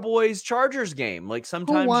terrible Cowboys-Chargers game." Like,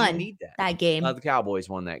 sometimes you need that game? The Cowboys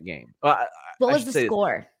won that game. What I was should the say this.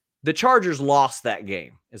 score? The Chargers lost that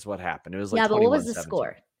game is what happened. It was like Yeah, but what was the 21-17.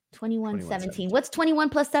 score? 21-17. What's 21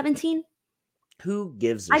 plus 17? Who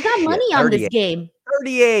gives a shit? I got money on this game.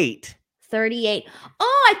 38. 38.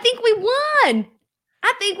 Oh, I think we won.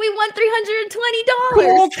 I think we won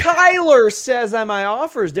 $320. Cool Kyler says on my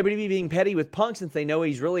offers, WWE being petty with Punk since they know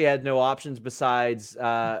he's really had no options besides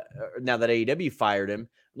now that AEW fired him,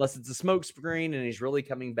 unless it's a smoke screen and he's really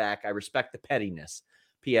coming back. I respect the pettiness.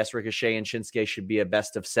 P.S. Ricochet and Shinsuke should be a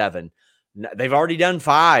best of 7. They've already done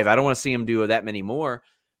 5. I don't want to see him do that many more.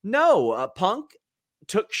 No, Punk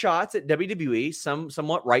took shots at WWE,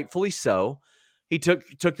 somewhat rightfully so. He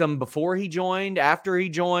took them before he joined, after he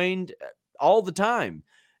joined, all the time.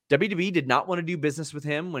 WWE did not want to do business with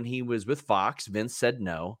him when he was with Fox. Vince said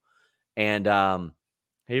no. And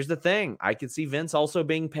here's the thing. I could see Vince also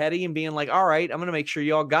being petty and being like, all right, I'm going to make sure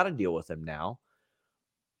y'all got to deal with him now.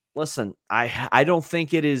 Listen, I don't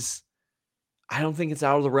think it's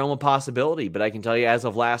out of the realm of possibility, but I can tell you as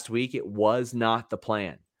of last week, it was not the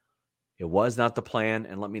plan. It was not the plan.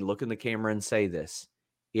 And let me look in the camera and say this.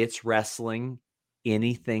 It's wrestling.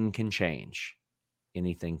 Anything can change.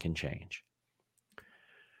 Anything can change.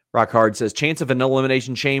 Rock Hard says, chance of an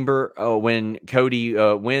elimination chamber when Cody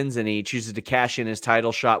wins and he chooses to cash in his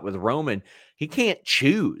title shot with Roman. He can't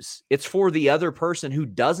choose. It's for the other person who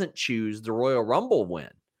doesn't choose the Royal Rumble win.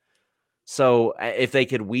 So if they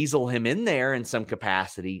could weasel him in there in some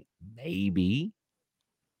capacity, maybe.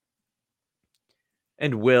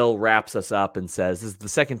 And Will wraps us up and says, this is the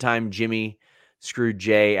second time Jimmy screwed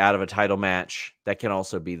Jay out of a title match. That can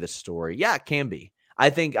also be the story. Yeah, it can be.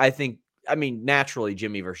 I mean, naturally,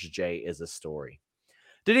 Jimmy versus Jay is a story.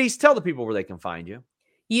 Denise, tell the people where they can find you.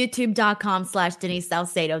 YouTube.com/Denise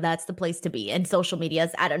Salcedo. That's the place to be. And social media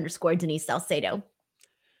is @_Denise Salcedo.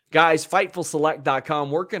 Guys,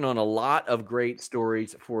 FightfulSelect.com, working on a lot of great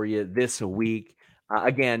stories for you this week.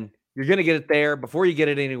 Again, you're going to get it there before you get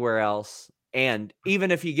it anywhere else. And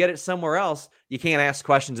even if you get it somewhere else, you can't ask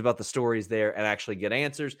questions about the stories there and actually get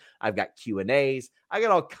answers. I've got Q&As. I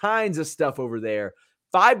got all kinds of stuff over there.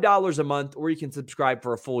 $5 a month, or you can subscribe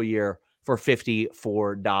for a full year for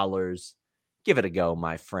 $54. Give it a go,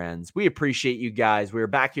 my friends. We appreciate you guys. We're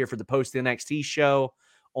back here for the Post NXT show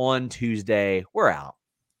on Tuesday. We're out.